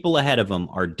 The people ahead of him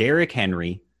are Derrick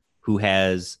Henry, who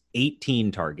has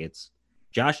 18 targets,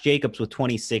 Josh Jacobs with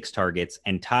 26 targets,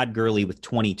 and Todd Gurley with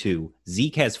 22.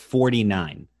 Zeke has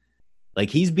 49.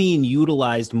 Like, he's being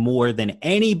utilized more than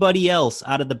anybody else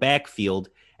out of the backfield,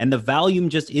 and the volume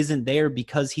just isn't there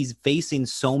because he's facing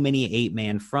so many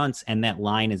 8-man fronts, and that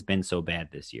line has been so bad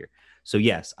this year. So,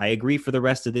 yes, I agree for the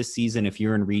rest of this season. If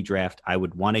you're in redraft, I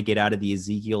would want to get out of the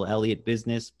Ezekiel Elliott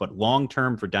business. But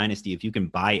long-term for Dynasty, if you can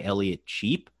buy Elliott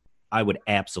cheap, I would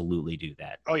absolutely do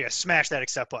that. Oh, yeah, smash that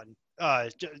accept button.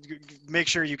 Make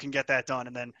sure you can get that done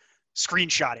and then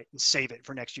screenshot it and save it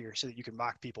for next year so that you can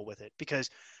mock people with it.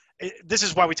 Because this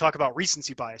is why we talk about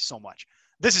recency bias so much.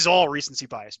 This is all recency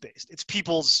bias based. It's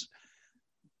people's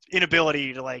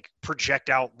inability to like project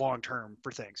out long term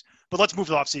for things. But let's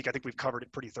move off Zeke. I think we've covered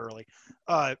it pretty thoroughly.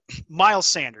 Miles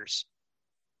Sanders.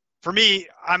 For me,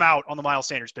 I'm out on the Miles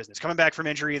Sanders business. Coming back from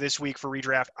injury this week for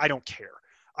redraft, I don't care.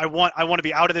 I want to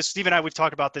be out of this. Steve and I, we've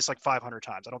talked about this like 500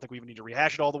 times. I don't think we even need to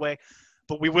rehash it all the way.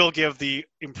 But we will give the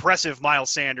impressive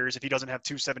Miles Sanders, if he doesn't have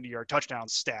 2 70-yard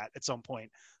touchdowns stat at some point,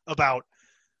 about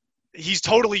he's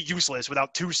totally useless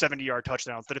without 2 70-yard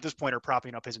touchdowns that at this point are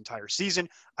propping up his entire season.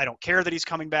 I don't care that he's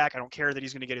coming back. I don't care that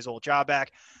he's going to get his old job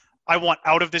back. I want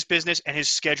out of this business, and his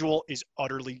schedule is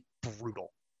utterly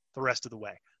brutal the rest of the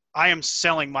way. I am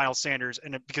selling Miles Sanders,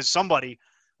 and because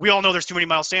we all know there's too many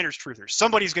Miles Sanders truthers.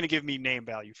 Somebody's going to give me name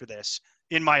value for this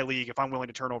in my league if I'm willing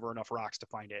to turn over enough rocks to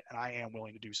find it, and I am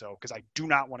willing to do so because I do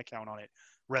not want to count on it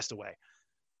rest away.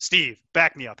 Steve,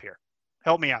 back me up here.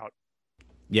 Help me out.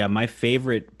 Yeah, my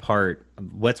favorite part,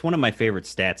 what's one of my favorite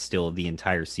stats still of the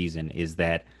entire season is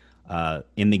that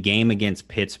in the game against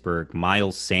Pittsburgh,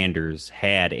 Miles Sanders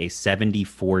had a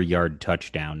 74-yard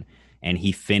touchdown, and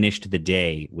he finished the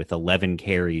day with 11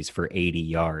 carries for 80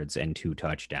 yards and 2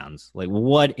 touchdowns. Like,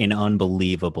 what an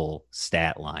unbelievable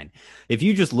stat line. If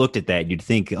you just looked at that, you'd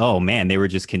think, oh, man, they were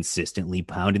just consistently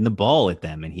pounding the ball at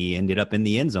them, and he ended up in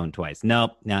the end zone twice.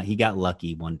 No, he got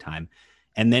lucky one time.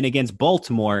 And then against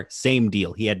Baltimore, same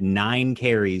deal. He had 9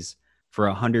 carries for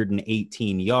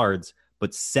 118 yards,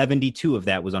 but 72 of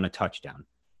that was on a touchdown.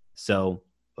 So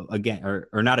again,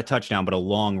 or not a touchdown, but a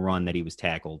long run that he was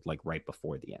tackled like right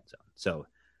before the end zone. So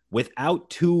without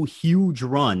 2 huge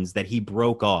runs that he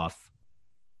broke off,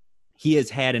 he has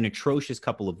had an atrocious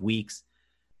couple of weeks.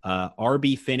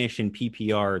 RB finish in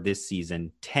PPR this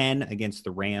season, 10 against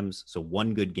the Rams, so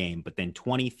 1 good game, but then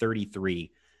 20-33.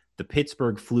 The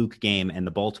Pittsburgh fluke game and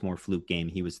the Baltimore fluke game,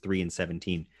 he was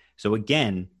 3-17. So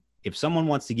again, if someone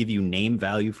wants to give you name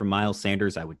value for Miles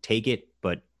Sanders, I would take it,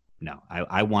 but no,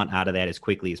 I want out of that as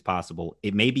quickly as possible.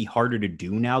 It may be harder to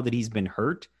do now that he's been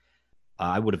hurt.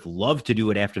 I would have loved to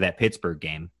do it after that Pittsburgh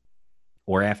game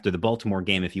or after the Baltimore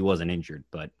game if he wasn't injured,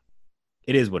 but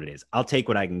it is what it is. I'll take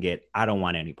what I can get. I don't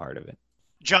want any part of it.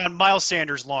 John, Miles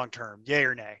Sanders long-term, yay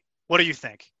or nay? What do you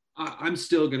think? I'm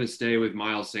still going to stay with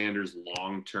Miles Sanders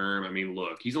long term. I mean,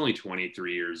 look, he's only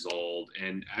 23 years old,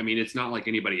 and I mean, it's not like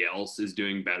anybody else is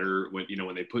doing better.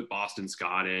 When they put Boston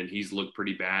Scott in, he's looked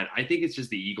pretty bad. I think it's just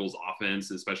the Eagles'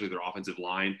 offense, especially their offensive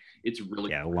line. It's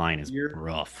really the line is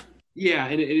rough. Yeah,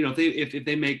 and if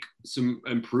they make some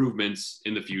improvements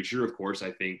in the future, of course,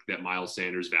 I think that Miles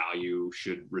Sanders' value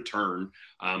should return.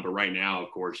 But right now,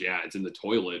 of course, yeah, it's in the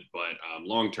toilet. But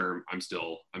long term, I'm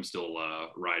still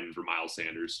riding for Miles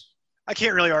Sanders. I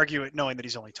can't really argue it knowing that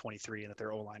he's only 23 and that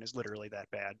their O-line is literally that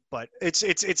bad. But it's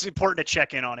important to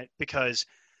check in on it because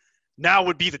now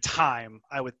would be the time,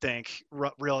 I would think,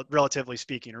 relatively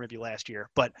speaking, or maybe last year.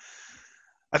 But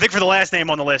I think for the last name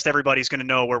on the list, everybody's going to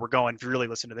know where we're going if you really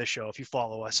listen to this show. If you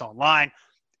follow us online,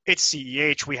 it's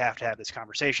CEH. We have to have this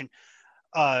conversation.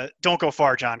 Don't go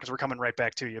far, John, because we're coming right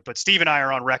back to you. But Steve and I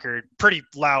are on record pretty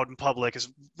loud in public, as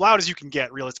loud as you can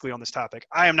get realistically on this topic.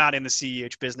 I am not in the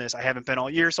CEH business. I haven't been all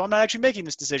year, so I'm not actually making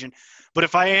this decision. But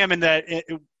if I am in that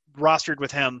rostered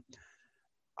with him,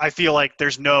 I feel like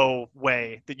there's no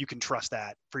way that you can trust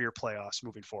that for your playoffs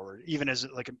moving forward, even as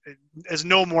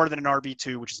no more than an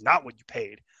RB2, which is not what you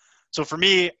paid. So for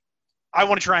me, I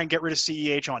want to try and get rid of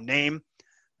CEH on name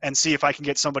and see if I can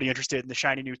get somebody interested in the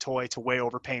shiny new toy to way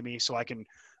overpay me so I can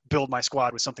build my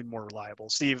squad with something more reliable.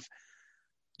 Steve,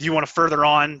 do you want to further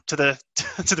on to the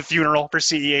to the funeral for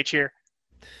CEH here?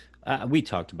 We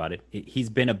talked about it. He's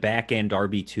been a back-end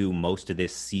RB2 most of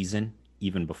this season,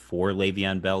 even before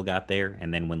Le'Veon Bell got there.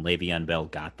 And then when Le'Veon Bell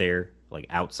got there, like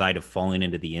outside of falling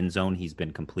into the end zone, he's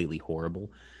been completely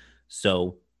horrible.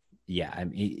 So, yeah, I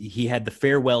mean, he had the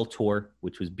farewell tour,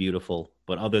 which was beautiful.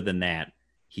 But other than that,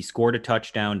 he scored a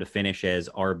touchdown to finish as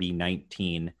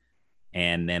RB19.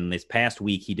 And then this past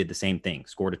week, he did the same thing,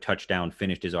 scored a touchdown,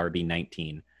 finished as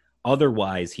RB19.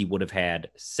 Otherwise, he would have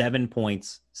had 7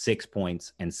 points, 6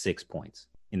 points, and 6 points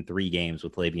in 3 games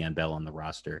with Le'Veon Bell on the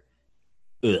roster.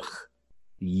 Ugh.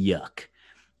 Yuck.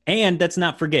 And let's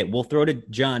not forget, we'll throw to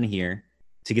John here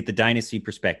to get the dynasty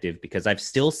perspective, because I've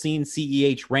still seen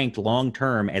CEH ranked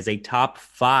long-term as a top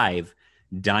 5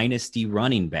 dynasty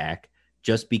running back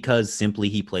just because simply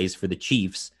he plays for the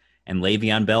Chiefs and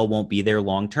Le'Veon Bell won't be there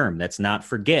long-term. Let's not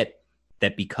forget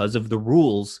that because of the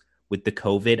rules with the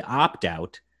COVID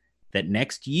opt-out, that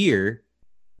next year,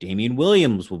 Damian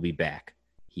Williams will be back.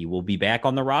 He will be back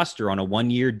on the roster on a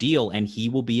 1-year deal, and he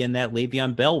will be in that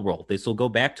Le'Veon Bell role. This will go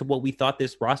back to what we thought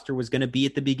this roster was going to be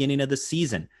at the beginning of the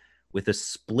season, with a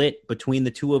split between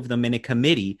the two of them in a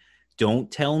committee. Don't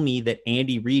tell me that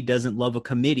Andy Reid doesn't love a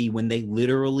committee when they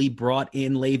literally brought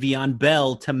in Le'Veon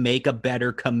Bell to make a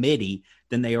better committee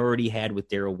than they already had with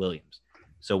Darrell Williams.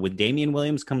 So when Damian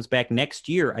Williams comes back next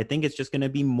year, I think it's just going to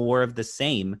be more of the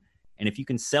same. And if you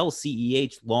can sell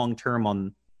CEH long-term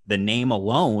on the name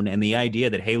alone and the idea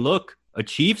that, hey, look, a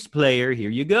Chiefs player, here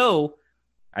you go,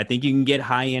 I think you can get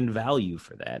high-end value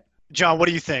for that. John, what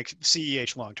do you think,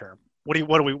 CEH long-term? What are you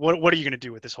going to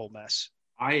do with this whole mess?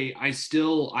 I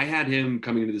had him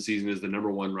coming into the season as the number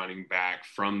 1 running back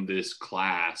from this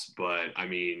class, but I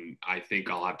mean, I think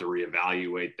I'll have to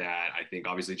reevaluate that. I think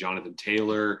obviously Jonathan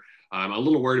Taylor, I'm a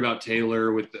little worried about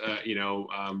Taylor with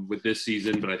this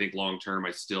season, but I think long-term,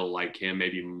 I still like him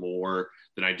maybe more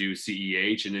than I do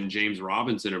CEH. And then James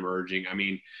Robinson emerging. I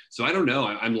mean, so I don't know.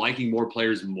 I'm liking more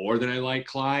players more than I like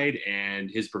Clyde, and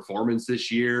his performance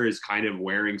this year is kind of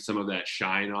wearing some of that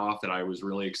shine off that I was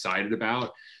really excited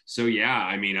about. So yeah,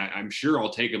 I mean, I'm sure I'll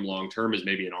take him long-term as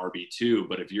maybe an RB2,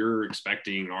 but if you're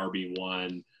expecting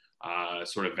RB1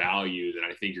 sort of value, then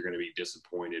I think you're going to be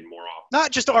disappointed more often.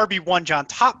 Not just RB1, John,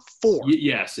 top 4.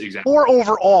 Yes, exactly. 4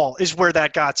 overall is where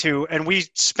that got to, and we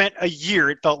spent a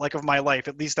year, it felt like, of my life,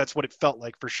 at least that's what it felt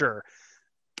like for sure,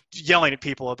 yelling at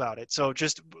people about it. So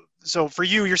for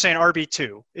you, you're saying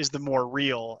RB2 is the more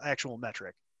real actual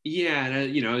metric. Yeah, and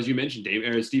as you mentioned,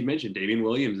 Steve mentioned, Damian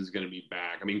Williams is going to be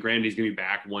back. I mean, granted, he's going to be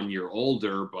back 1 year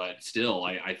older, but still,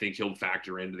 I think he'll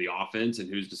factor into the offense. And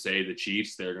who's to say the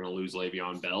Chiefs, they're going to lose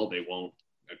Le'Veon Bell? They won't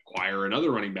acquire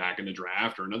another running back in the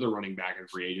draft or another running back in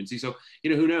free agency. So,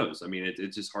 who knows? I mean,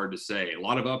 it's just hard to say. A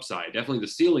lot of upside. Definitely the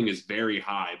ceiling is very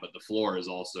high, but the floor is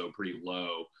also pretty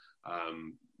low,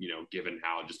 given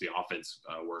how just the offense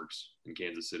works in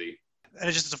Kansas City. And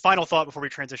just as a final thought before we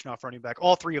transition off running back,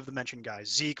 all 3 of the mentioned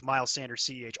guys, Zeke, Miles Sanders,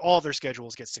 CEH, all of their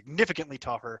schedules get significantly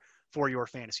tougher for your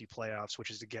fantasy playoffs, which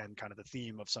is, again, kind of the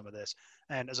theme of some of this.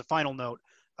 And as a final note,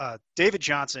 David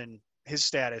Johnson, his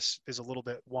status is a little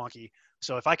bit wonky.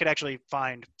 So if I could actually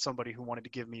find somebody who wanted to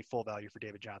give me full value for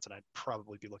David Johnson, I'd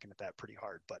probably be looking at that pretty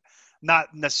hard, but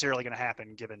not necessarily going to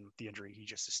happen given the injury he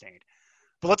just sustained.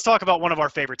 But let's talk about one of our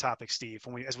favorite topics, Steve,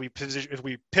 as we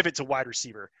pivot to wide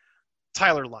receiver,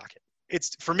 Tyler Lockett.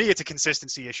 it's for me, it's a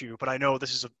consistency issue, but I know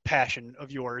this is a passion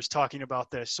of yours talking about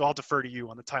this, so I'll defer to you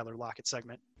on the Tyler Lockett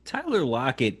segment. Tyler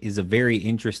Lockett is a very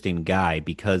interesting guy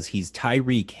because he's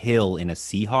Tyreek Hill in a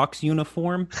Seahawks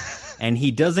uniform, and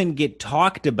he doesn't get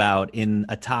talked about in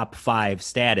a top 5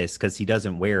 status because he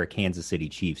doesn't wear a Kansas City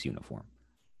Chiefs uniform.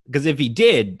 Because if he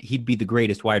did, he'd be the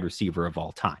greatest wide receiver of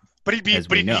all time. But he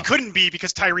couldn't be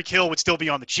because Tyreek Hill would still be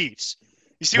on the Chiefs.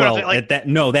 You see what I'm saying?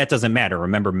 Like, that doesn't matter.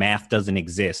 Remember, math doesn't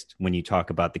exist when you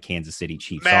talk about the Kansas City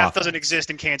Chiefs. Math doesn't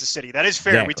exist in Kansas City. That is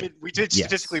fair. Exactly. We did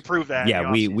statistically prove that.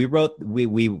 Yeah, we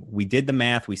did the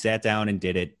math. We sat down and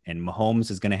did it. And Mahomes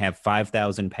is going to have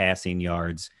 5,000 passing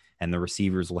yards, and the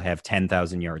receivers will have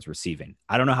 10,000 yards receiving.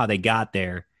 I don't know how they got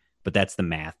there, but that's the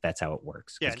math. That's how it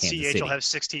works. Yeah, and CH will have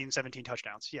 16, 17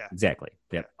 touchdowns. Yeah, exactly.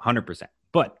 Yeah, 100%.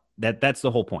 But that's the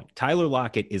whole point. Tyler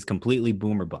Lockett is completely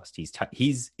boom or bust.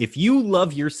 He's if you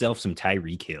love yourself some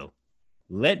Tyreek Hill,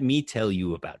 let me tell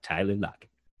you about Tyler Lockett.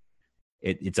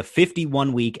 It's a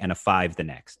 51 week and a 5 the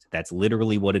next. That's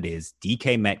literally what it is.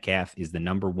 DK Metcalf is the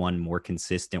number 1 more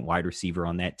consistent wide receiver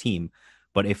on that team.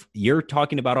 But if you're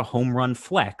talking about a home run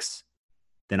flex,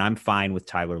 then I'm fine with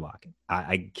Tyler Lockett.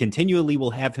 I continually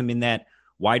will have him in that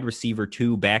wide receiver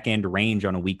 2 back end range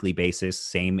on a weekly basis,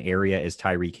 same area as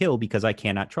Tyreek Hill, because I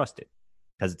cannot trust it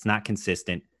because it's not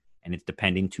consistent and it's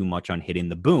depending too much on hitting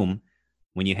the boom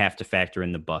when you have to factor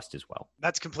in the bust as well.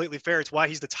 That's completely fair. It's why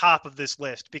he's the top of this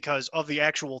list because of the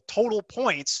actual total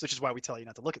points, which is why we tell you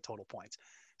not to look at total points.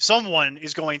 Someone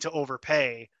is going to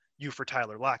overpay you for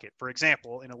Tyler Lockett. For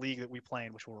example, in a league that we play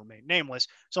in, which will remain nameless,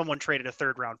 someone traded a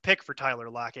 3rd round pick for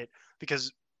Tyler Lockett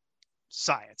because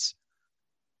science,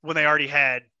 when they already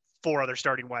had 4 other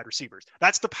starting wide receivers.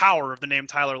 That's the power of the name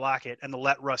Tyler Lockett and the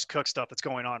let Russ cook stuff that's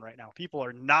going on right now. People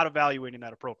are not evaluating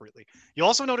that appropriately. You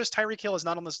also notice Tyreek Hill is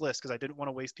not on this list because I didn't want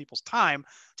to waste people's time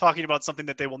talking about something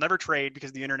that they will never trade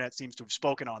because the internet seems to have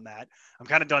spoken on that. I'm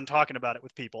kind of done talking about it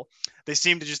with people. They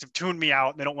seem to just have tuned me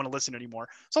out and they don't want to listen anymore.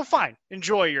 So fine,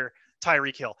 enjoy your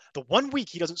Tyreek Hill. The 1 week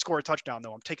he doesn't score a touchdown,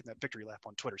 though, I'm taking that victory lap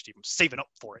on Twitter, Steve. I'm saving up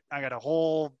for it. I got a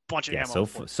whole bunch of ammo.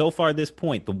 So far this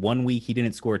point, the 1 week he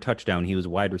didn't score a touchdown, he was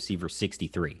wide receiver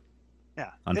 63. Yeah.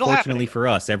 Unfortunately for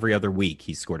us, every other week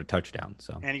he scored a touchdown.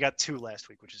 So and he got 2 last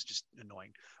week, which is just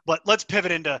annoying. But let's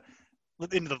pivot into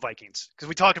the Vikings because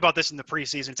we talked about this in the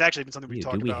preseason. It's actually been something we've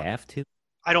talked about. Do we have to?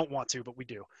 I don't want to, but we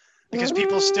do because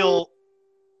people still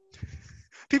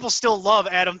love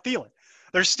Adam Thielen.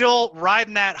 They're still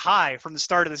riding that high from the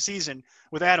start of the season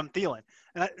with Adam Thielen.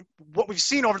 And what we've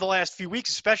seen over the last few weeks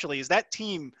especially is that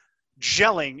team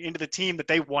gelling into the team that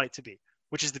they want it to be,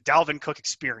 which is the Dalvin Cook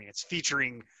experience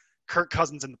featuring Kirk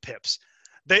Cousins and the Pips.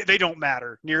 They don't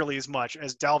matter nearly as much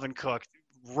as Dalvin Cook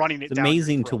running it down. It's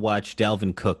amazing to watch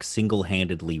Dalvin Cook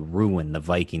single-handedly ruin the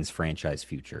Vikings franchise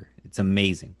future. It's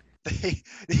amazing.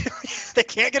 They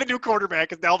can't get a new quarterback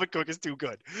because Dalvin Cook is too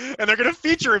good. And they're going to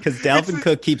feature him. Because Dalvin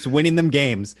Cook keeps winning them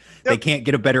games. Yep. They can't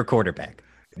get a better quarterback.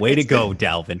 Way to go,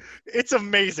 Dalvin. It's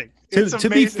amazing. To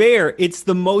be fair, it's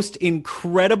the most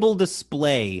incredible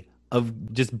display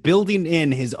of just building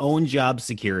in his own job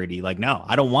security. Like, no,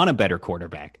 I don't want a better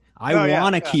quarterback. I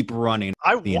want to keep running.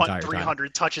 I want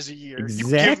 300 touches a year.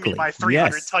 Exactly. You give me my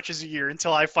 300 touches a year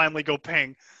until I finally go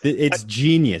ping. It's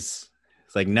genius.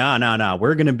 It's like, no.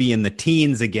 We're going to be in the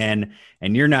teens again,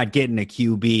 and you're not getting a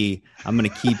QB. I'm going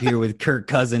to keep here with Kirk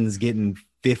Cousins getting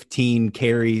 15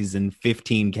 carries and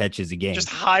 15 catches a game. Just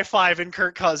high-fiving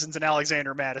Kirk Cousins and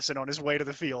Alexander Mattison on his way to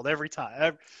the field every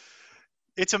time.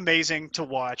 It's amazing to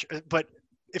watch. But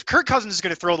if Kirk Cousins is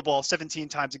going to throw the ball 17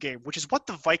 times a game, which is what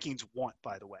the Vikings want,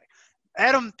 by the way,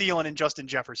 Adam Thielen and Justin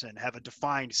Jefferson have a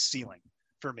defined ceiling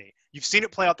for me. You've seen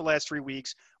it play out the last 3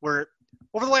 weeks where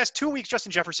over the last 2 weeks,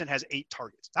 Justin Jefferson has 8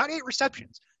 targets, not 8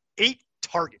 receptions, 8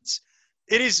 targets.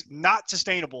 It is not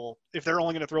sustainable if they're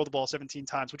only going to throw the ball 17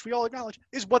 times, which we all acknowledge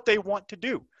is what they want to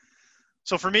do.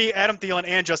 So for me, Adam Thielen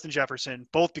and Justin Jefferson,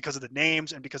 both because of the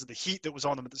names and because of the heat that was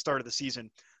on them at the start of the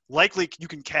season, likely you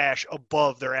can cash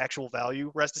above their actual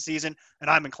value rest of the season, and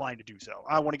I'm inclined to do so.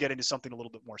 I want to get into something a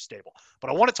little bit more stable. But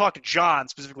I want to talk to John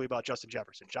specifically about Justin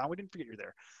Jefferson. John, we didn't forget you're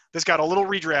there. This got a little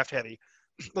redraft heavy.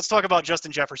 Let's talk about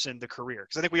Justin Jefferson, the career,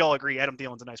 because I think we all agree Adam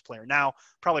Thielen's a nice player now,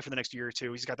 probably for the next year or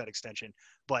two. He's got that extension,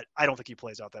 but I don't think he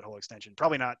plays out that whole extension.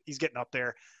 Probably not. He's getting up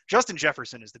there. Justin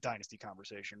Jefferson is the dynasty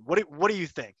conversation. What do you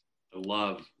think? I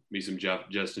love me some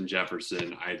Justin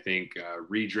Jefferson. I think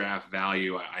redraft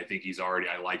value, I think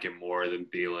I like him more than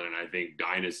Thielen. And I think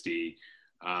dynasty,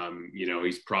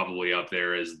 he's probably up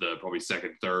there as probably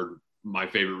second, third, my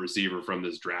favorite receiver from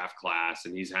this draft class.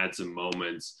 And he's had some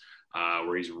moments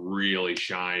where he's really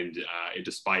shined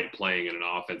despite playing in an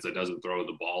offense that doesn't throw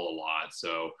the ball a lot.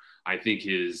 So I think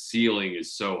his ceiling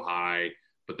is so high,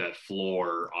 but that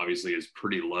floor obviously is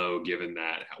pretty low given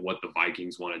that what the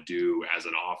Vikings want to do as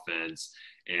an offense.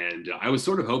 And I was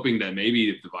sort of hoping that maybe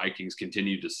if the Vikings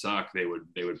continued to suck, they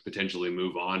would potentially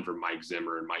move on from Mike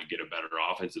Zimmer and might get a better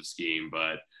offensive scheme.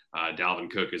 But Dalvin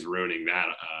Cook is ruining that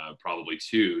probably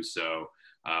too. So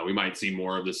we might see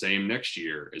more of the same next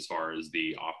year as far as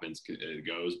the offense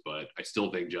goes. But I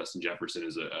still think Justin Jefferson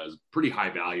is a pretty high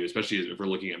value, especially if we're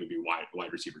looking at maybe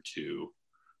wide receiver 2.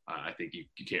 I think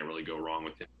you can't really go wrong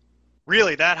with him.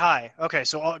 Really, that high? Okay,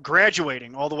 so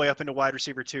graduating all the way up into wide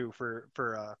receiver 2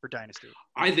 for Dynasty.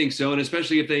 I think so, and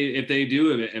especially if they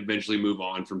do eventually move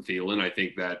on from Thielen, I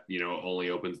think that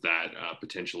only opens that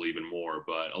potential even more.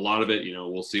 But a lot of it,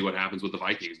 we'll see what happens with the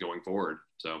Vikings going forward.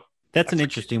 So that's an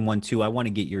interesting one too. I want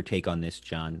to get your take on this,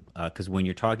 John, because when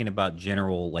you're talking about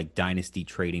general like dynasty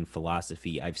trading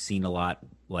philosophy, I've seen a lot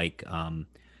like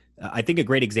I think a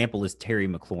great example is Terry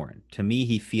McLaurin. To me,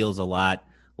 he feels a lot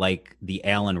like the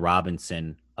Allen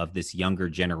Robinson of this younger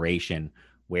generation,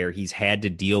 where he's had to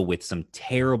deal with some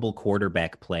terrible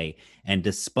quarterback play. And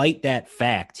despite that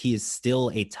fact, he is still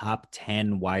a top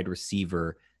 10 wide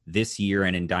receiver this year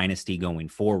and in Dynasty going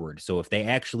forward. So if they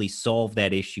actually solve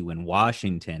that issue in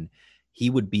Washington, he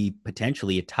would be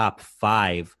potentially a top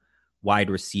 5 wide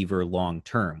receiver long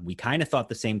term. We kind of thought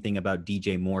the same thing about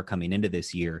DJ Moore coming into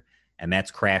this year, and that's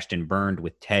crashed and burned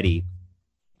with Teddy.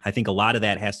 I think a lot of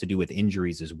that has to do with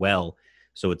injuries as well.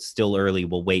 So it's still early.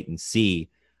 We'll wait and see.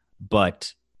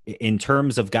 But in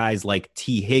terms of guys like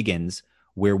T. Higgins,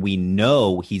 where we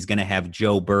know he's going to have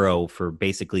Joe Burrow for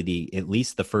basically at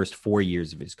least the first 4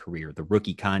 years of his career, the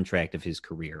rookie contract of his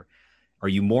career, are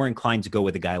you more inclined to go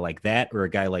with a guy like that or a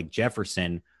guy like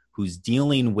Jefferson, who's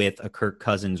dealing with a Kirk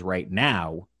Cousins right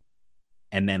now,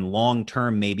 and then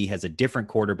long-term maybe has a different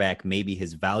quarterback, maybe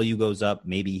his value goes up,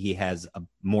 maybe he has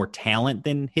more talent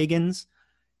than Higgins,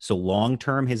 so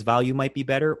long-term his value might be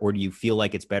better? Or do you feel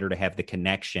like it's better to have the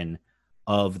connection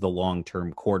of the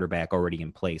long-term quarterback already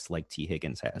in place like T.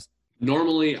 Higgins has?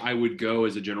 Normally, I would go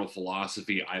as a general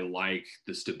philosophy. I like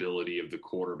the stability of the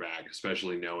quarterback,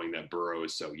 especially knowing that Burrow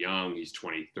is so young. He's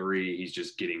 23. He's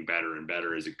just getting better and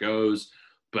better as it goes.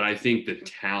 But I think the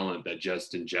talent that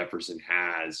Justin Jefferson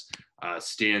has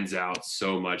stands out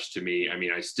so much to me. I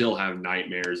mean, I still have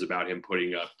nightmares about him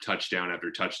putting up touchdown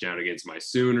after touchdown against my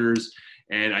Sooners.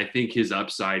 And I think his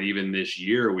upside, even this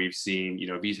year, we've seen,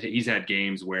 he's had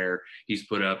games where he's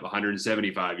put up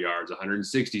 175 yards,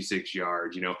 166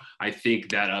 yards. I think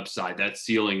that upside, that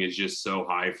ceiling is just so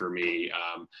high for me.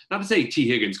 Not to say T.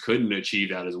 Higgins couldn't achieve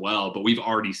that as well, but we've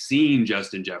already seen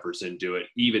Justin Jefferson do it,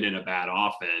 even in a bad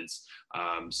offense.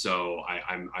 So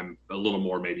I'm a little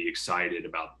more maybe excited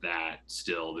about that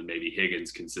still than maybe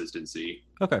Higgins' consistency.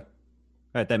 Okay. All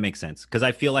right. That makes sense. Because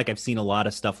I feel like I've seen a lot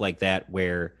of stuff like that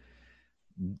where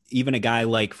even a guy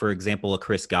like, for example, a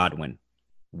Chris Godwin,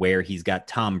 where he's got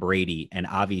Tom Brady, and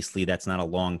obviously that's not a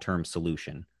long-term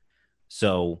solution.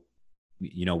 So,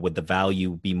 would the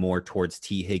value be more towards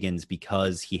T. Higgins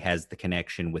because he has the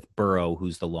connection with Burrow,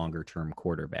 who's the longer-term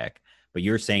quarterback? But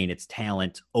you're saying it's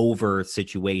talent over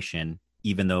situation,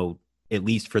 even though at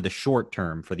least for the short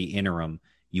term, for the interim,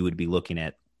 you would be looking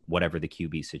at whatever the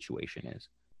QB situation is.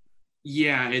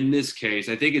 Yeah, in this case,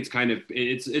 I think it's kind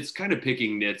of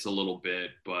picking nits a little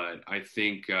bit, but I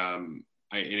think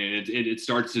it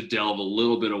starts to delve a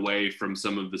little bit away from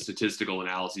some of the statistical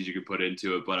analyses you could put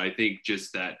into it. But I think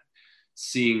just that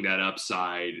seeing that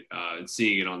upside and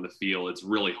seeing it on the field, it's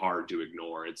really hard to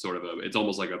ignore. It's it's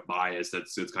almost like a bias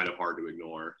it's kind of hard to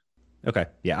ignore. Okay,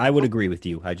 yeah, I would agree with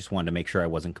you. I just wanted to make sure I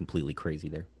wasn't completely crazy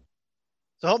there.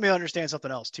 So help me understand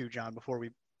something else too, John, before we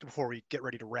get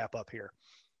ready to wrap up here.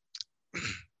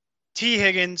 T.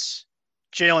 Higgins,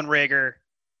 Jalen Reagor,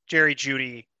 Jerry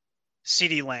Jeudy,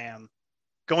 CeeDee Lamb,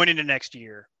 going into next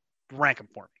year, rank them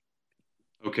for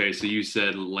me. Okay, so you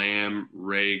said Lamb,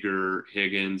 Reagor,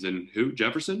 Higgins, and who?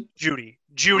 Jefferson? Jeudy,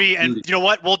 and you know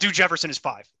what? We'll do Jefferson as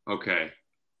 5. Okay.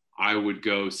 I would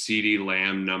go CeeDee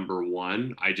Lamb number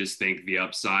 1. I just think the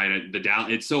upside,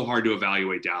 it's so hard to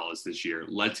evaluate Dallas this year.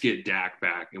 Let's get Dak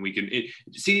back, and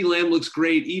CeeDee Lamb looks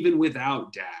great even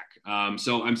without Dak.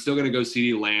 So I'm still going to go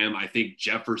CeeDee Lamb. I think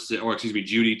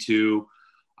Jeudy 2,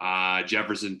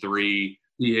 Jefferson 3,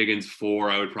 T. Higgins 4.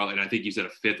 I would probably, and I think you said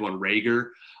a 5th one, Reagor.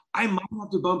 I might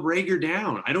have to bump Reagor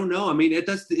down. I don't know. I mean,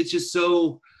 it's just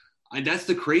so. That's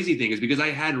the crazy thing, is because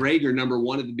I had Reagor number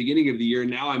 1 at the beginning of the year, and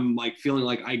now I'm like feeling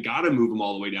like I got to move him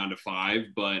all the way down to 5.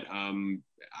 But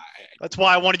that's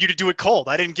why I wanted you to do it cold.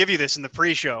 I didn't give you this in the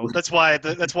pre-show. That's why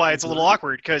it's a little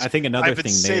awkward, because I think another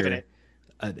thing there.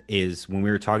 is when we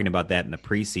were talking about that in the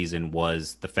preseason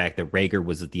was the fact that Rager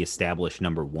was the established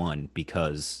number one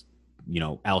because,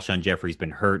 Alshon Jeffrey's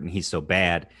been hurt and he's so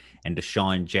bad. And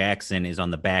Deshaun Jackson is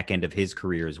on the back end of his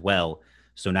career as well.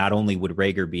 So not only would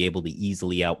Rager be able to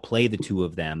easily outplay the two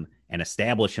of them and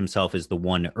establish himself as the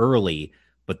one early,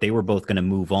 but they were both going to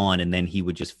move on, and then he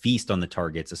would just feast on the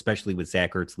targets, especially with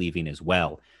Zach Ertz leaving as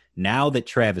well. Now that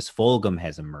Travis Fulgham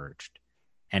has emerged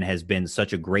and has been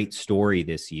such a great story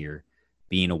this year,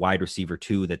 being a wide receiver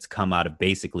too that's come out of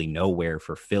basically nowhere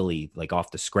for Philly, like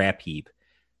off the scrap heap,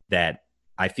 that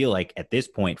I feel like at this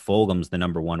point, Fulgham's the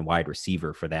number one wide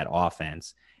receiver for that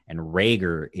offense, and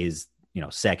Rager is,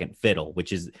 second fiddle,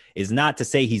 which is not to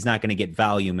say he's not going to get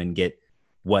volume and get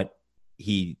what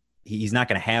he's not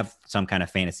going to have some kind of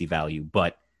fantasy value,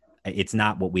 but it's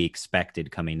not what we expected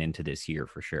coming into this year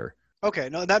for sure. Okay,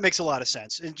 no, that makes a lot of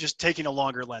sense. And just taking a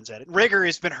longer lens at it. Rager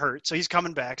has been hurt, so he's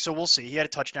coming back. So we'll see. He had a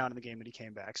touchdown in the game and he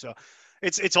came back. So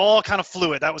it's all kind of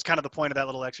fluid. That was kind of the point of that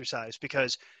little exercise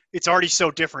because it's already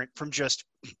so different from just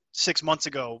 6 months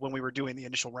ago when we were doing the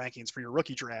initial rankings for your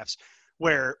rookie drafts,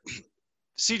 where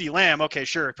CeeDee Lamb, okay,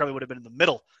 sure, it probably would have been in the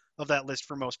middle of that list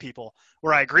for most people,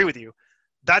 where I agree with you.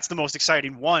 That's the most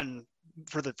exciting one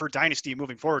for Dynasty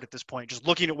moving forward at this point, just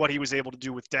looking at what he was able to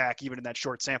do with Dak, even in that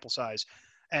short sample size.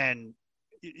 And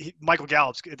Michael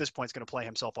Gallup at this point is going to play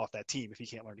himself off that team if he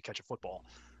can't learn to catch a football.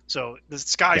 So the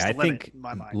sky's the limit in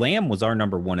my mind. Lamb was our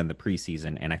number one in the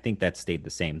preseason, and I think that stayed the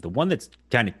same. The one that's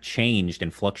kind of changed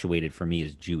and fluctuated for me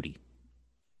is Jeudy.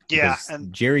 Yeah. Because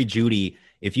And Jerry Jeudy,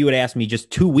 if you had asked me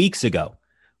just 2 weeks ago,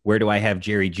 where do I have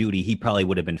Jerry Jeudy, he probably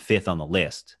would have been fifth on the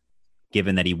list,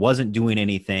 given that he wasn't doing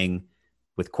anything.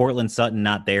 With Cortland Sutton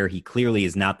not there, he clearly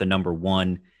is not the number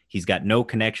one. He's got no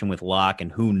connection with Locke,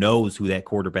 and who knows who that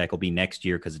quarterback will be next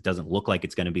year because it doesn't look like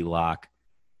it's going to be Locke.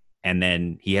 And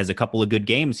then he has a couple of good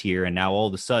games here, and now all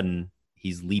of a sudden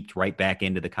he's leaped right back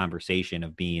into the conversation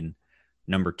of being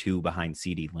number two behind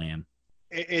CeeDee Lamb.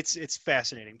 it's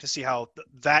fascinating to see how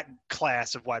that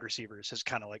class of wide receivers has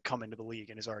kind of like come into the league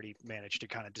and has already managed to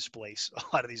kind of displace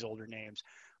a lot of these older names.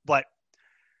 But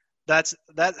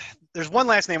there's one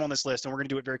last name on this list, and we're going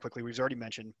to do it very quickly. We've already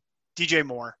mentioned DJ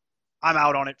Moore. I'm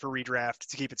out on it for redraft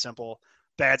to keep it simple.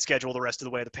 Bad schedule the rest of the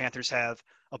way. The Panthers have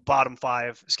a bottom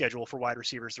 5 schedule for wide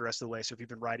receivers the rest of the way. So if you've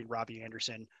been riding Robbie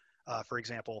Anderson, for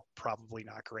example, probably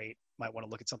not great. Might want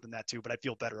to look at something that too, but I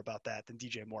feel better about that than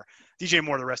DJ Moore. DJ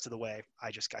Moore the rest of the way,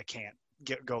 I can't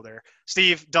go there.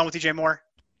 Steve, done with DJ Moore?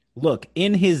 Look,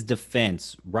 in his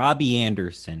defense, Robbie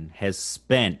Anderson has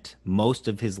spent most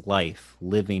of his life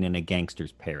living in a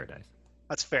gangster's paradise.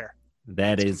 That's fair.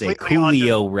 That It's is a completely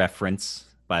Coolio reference,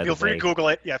 by the way. Feel free to Google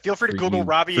it. Yeah, feel free to For Google you-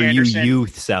 Robbie for Anderson. you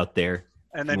youths out there.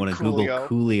 And You then want to Coolio.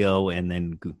 Google Coolio and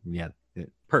then,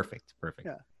 perfect.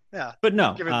 Yeah. But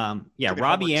no, Give it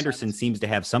Robbie homework Anderson assignments. seems to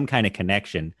have some kind of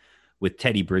connection with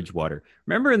Teddy Bridgewater.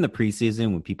 Remember in the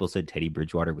preseason when people said Teddy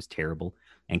Bridgewater was terrible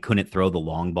and couldn't throw the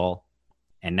long ball?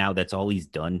 And now that's all he's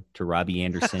done to Robbie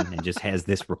Anderson and just has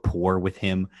this rapport with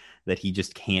him that he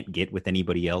just can't get with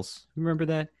anybody else. Remember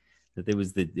that? That it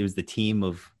was the team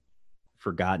of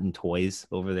forgotten toys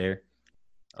over there.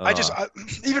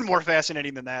 Even more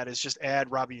fascinating than that is just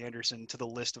add Robbie Anderson to the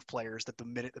list of players that the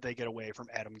minute that they get away from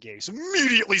Adam Gase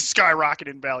immediately skyrocket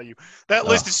in value. That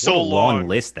list is so what a long long.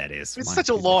 list that is. It's My such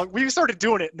a goodness. long. We started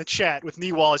doing it in the chat with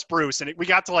Nee Wallace Bruce, and we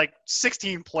got to like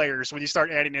 16 players when you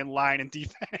start adding in line and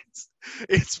defense.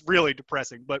 It's really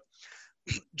depressing. But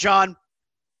John,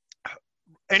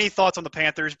 any thoughts on the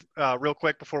Panthers, real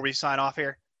quick before we sign off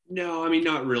here? No, I mean,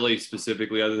 not really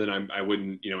specifically, other than I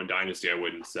wouldn't, in Dynasty, I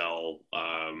wouldn't sell,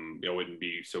 wouldn't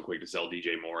be so quick to sell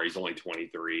DJ Moore. He's only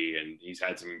 23 and he's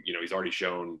had some, he's already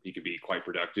shown he could be quite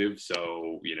productive.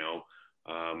 So,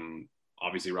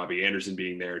 obviously Robbie Anderson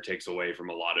being there takes away from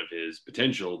a lot of his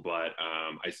potential, but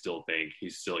I still think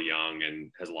he's still young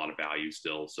and has a lot of value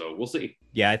still. So we'll see.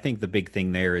 Yeah, I think the big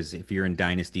thing there is if you're in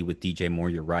Dynasty with DJ Moore,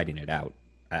 you're riding it out.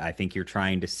 I think you're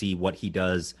trying to see what he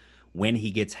does when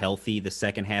he gets healthy the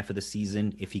second half of the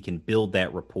season, if he can build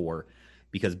that rapport.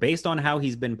 Because based on how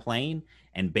he's been playing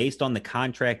and based on the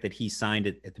contract that he signed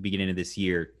at the beginning of this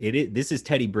year, this is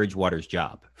Teddy Bridgewater's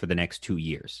job for the next 2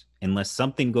 years. Unless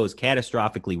something goes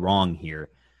catastrophically wrong here,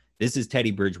 this is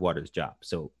Teddy Bridgewater's job.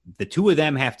 So the two of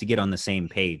them have to get on the same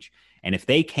page. And if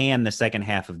they can the second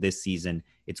half of this season,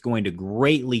 it's going to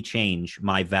greatly change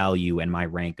my value and my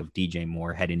rank of DJ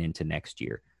Moore heading into next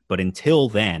year. But until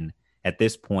then, at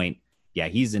this point, yeah,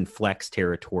 he's in flex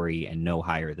territory and no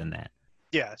higher than that.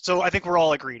 Yeah, so I think we're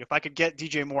all agreed. If I could get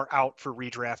DJ Moore out for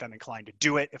redraft, I'm inclined to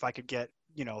do it. If I could get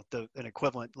an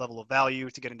equivalent level of value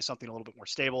to get into something a little bit more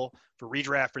stable for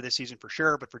redraft for this season for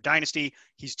sure. But for Dynasty,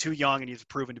 he's too young and he's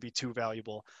proven to be too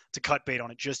valuable to cut bait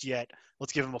on it just yet.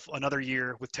 Let's give him another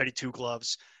year with Teddy Two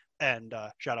Gloves, and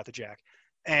shout out to Jack.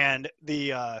 And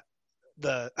we'll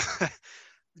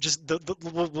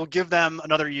give them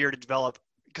another year to develop,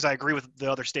 because I agree with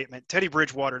the other statement. Teddy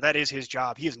Bridgewater, that is his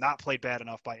job. He has not played bad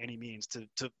enough by any means to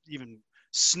even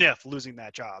sniff losing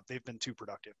that job. They've been too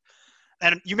productive.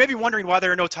 And you may be wondering why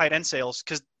there are no tight end sales,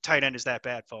 because tight end is that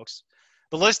bad, folks.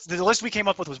 The list we came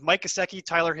up with was Mike Gesicki,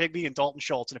 Tyler Higbee, and Dalton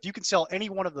Schultz. And if you can sell any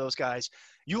one of those guys,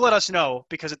 you let us know,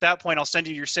 because at that point I'll send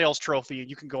you your sales trophy and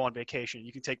you can go on vacation.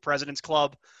 You can take President's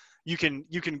Club. You can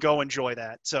go enjoy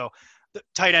that. So the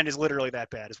tight end is literally that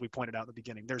bad, as we pointed out in the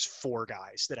beginning. There's 4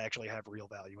 guys that actually have real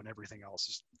value, and everything else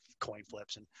is coin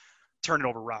flips and turning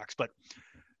over rocks. But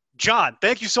John,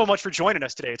 thank you so much for joining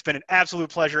us today. It's been an absolute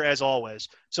pleasure as always.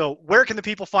 So where can the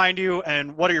people find you,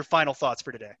 and what are your final thoughts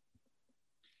for today?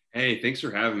 Hey, thanks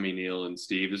for having me, Neil and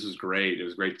Steve. This was great. It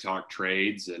was great to talk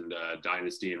trades and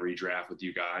Dynasty and redraft with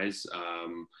you guys.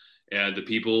 The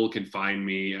people can find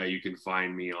me. You can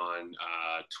find me on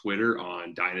Twitter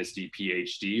on Dynasty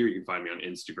PhD, or you can find me on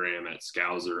Instagram at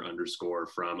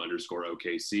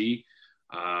Scouser_from_OKC.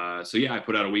 I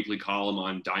put out a weekly column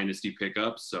on Dynasty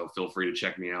pickups, so feel free to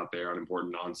check me out there on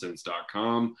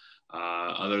importantnonsense.com.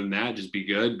 Other than that, just be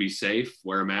good, be safe,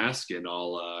 wear a mask, and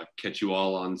I'll catch you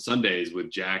all on Sundays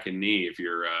with Jack and Nee if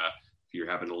you're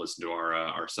happen to listen to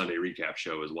our Sunday recap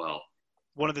show as well.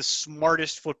 One of the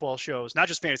smartest football shows, not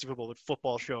just fantasy football, but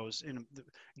football shows.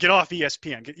 Get off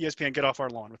ESPN. Get off our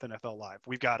lawn with NFL Live.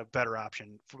 We've got a better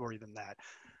option for you than that.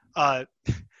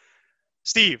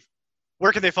 Steve,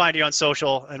 where can they find you on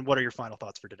social, and what are your final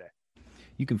thoughts for today?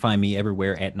 You can find me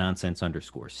everywhere at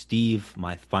 @nonsense_Steve.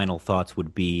 My final thoughts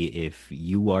would be, if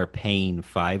you are paying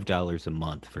 $5 a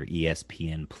month for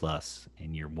ESPN Plus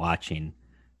and you're watching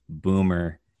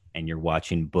Boomer and you're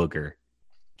watching Booger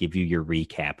give you your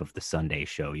recap of the Sunday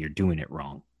show, you're doing it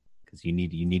wrong, because you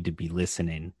need to be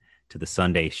listening to the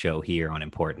Sunday show here on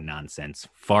Important Nonsense.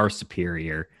 Far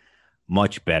superior,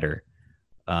 much better.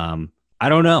 I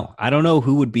don't know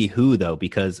who would be who, though,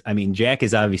 because, I mean, Jack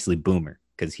is obviously Boomer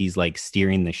because he's like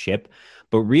steering the ship,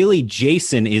 but really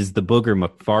Jason is the Booger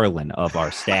McFarlane of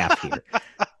our staff here.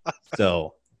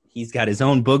 So he's got his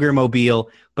own Booger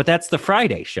mobile, but that's the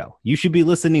Friday show. You should be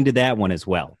listening to that one as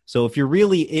well. So if you're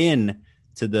really in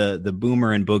to the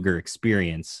Boomer and Booger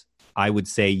experience, I would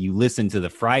say you listen to the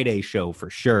Friday show for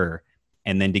sure.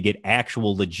 And then to get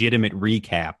actual legitimate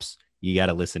recaps, you got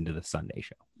to listen to the Sunday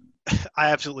show. I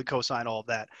absolutely co-sign all of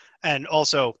that. And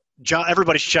also, John,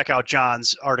 everybody should check out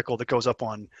John's article that goes up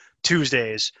on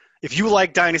Tuesdays. If you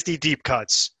like Dynasty deep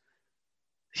cuts,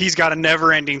 he's got a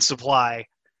never-ending supply.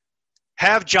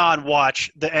 Have John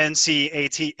watch the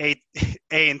NCAA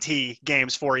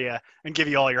games for you and give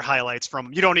you all your highlights from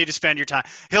them. You don't need to spend your time.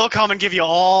 He'll come and give you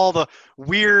all the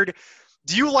weird.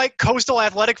 Do you like Coastal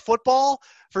Athletic football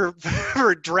for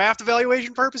draft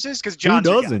evaluation purposes? Because John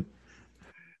doesn't.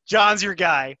 John's your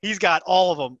guy. He's got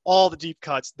all of them, all the deep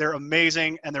cuts. They're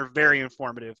amazing, and they're very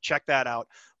informative. Check that out.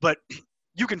 But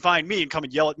you can find me and come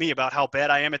and yell at me about how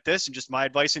bad I am at this and just my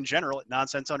advice in general at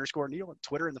 @nonsense_Neil on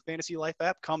Twitter and the Fantasy Life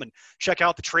app. Come and check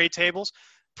out the trade tables.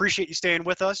 Appreciate you staying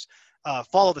with us.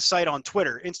 Follow the site on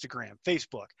Twitter, Instagram,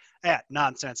 Facebook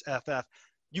 @NonsenseFF.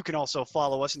 You can also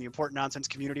follow us in the Important Nonsense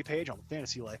community page on the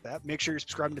Fantasy Life app. Make sure you're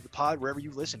subscribing to the pod wherever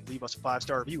you listen. Leave us a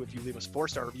 5-star review. If you leave us a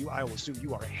 4-star review, I will assume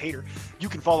you are a hater. You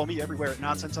can follow me everywhere at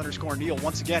 @nonsense_Neil.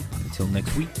 Once again, Until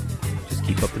next week, just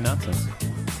keep up the nonsense.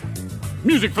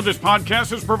 Music for this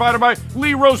podcast is provided by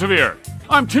Lee Rosevere.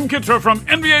 I'm Tim Kitzer from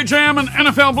NBA Jam and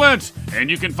NFL Blitz, and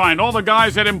you can find all the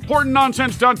guys at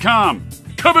ImportantNonsense.com.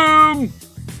 Kaboom!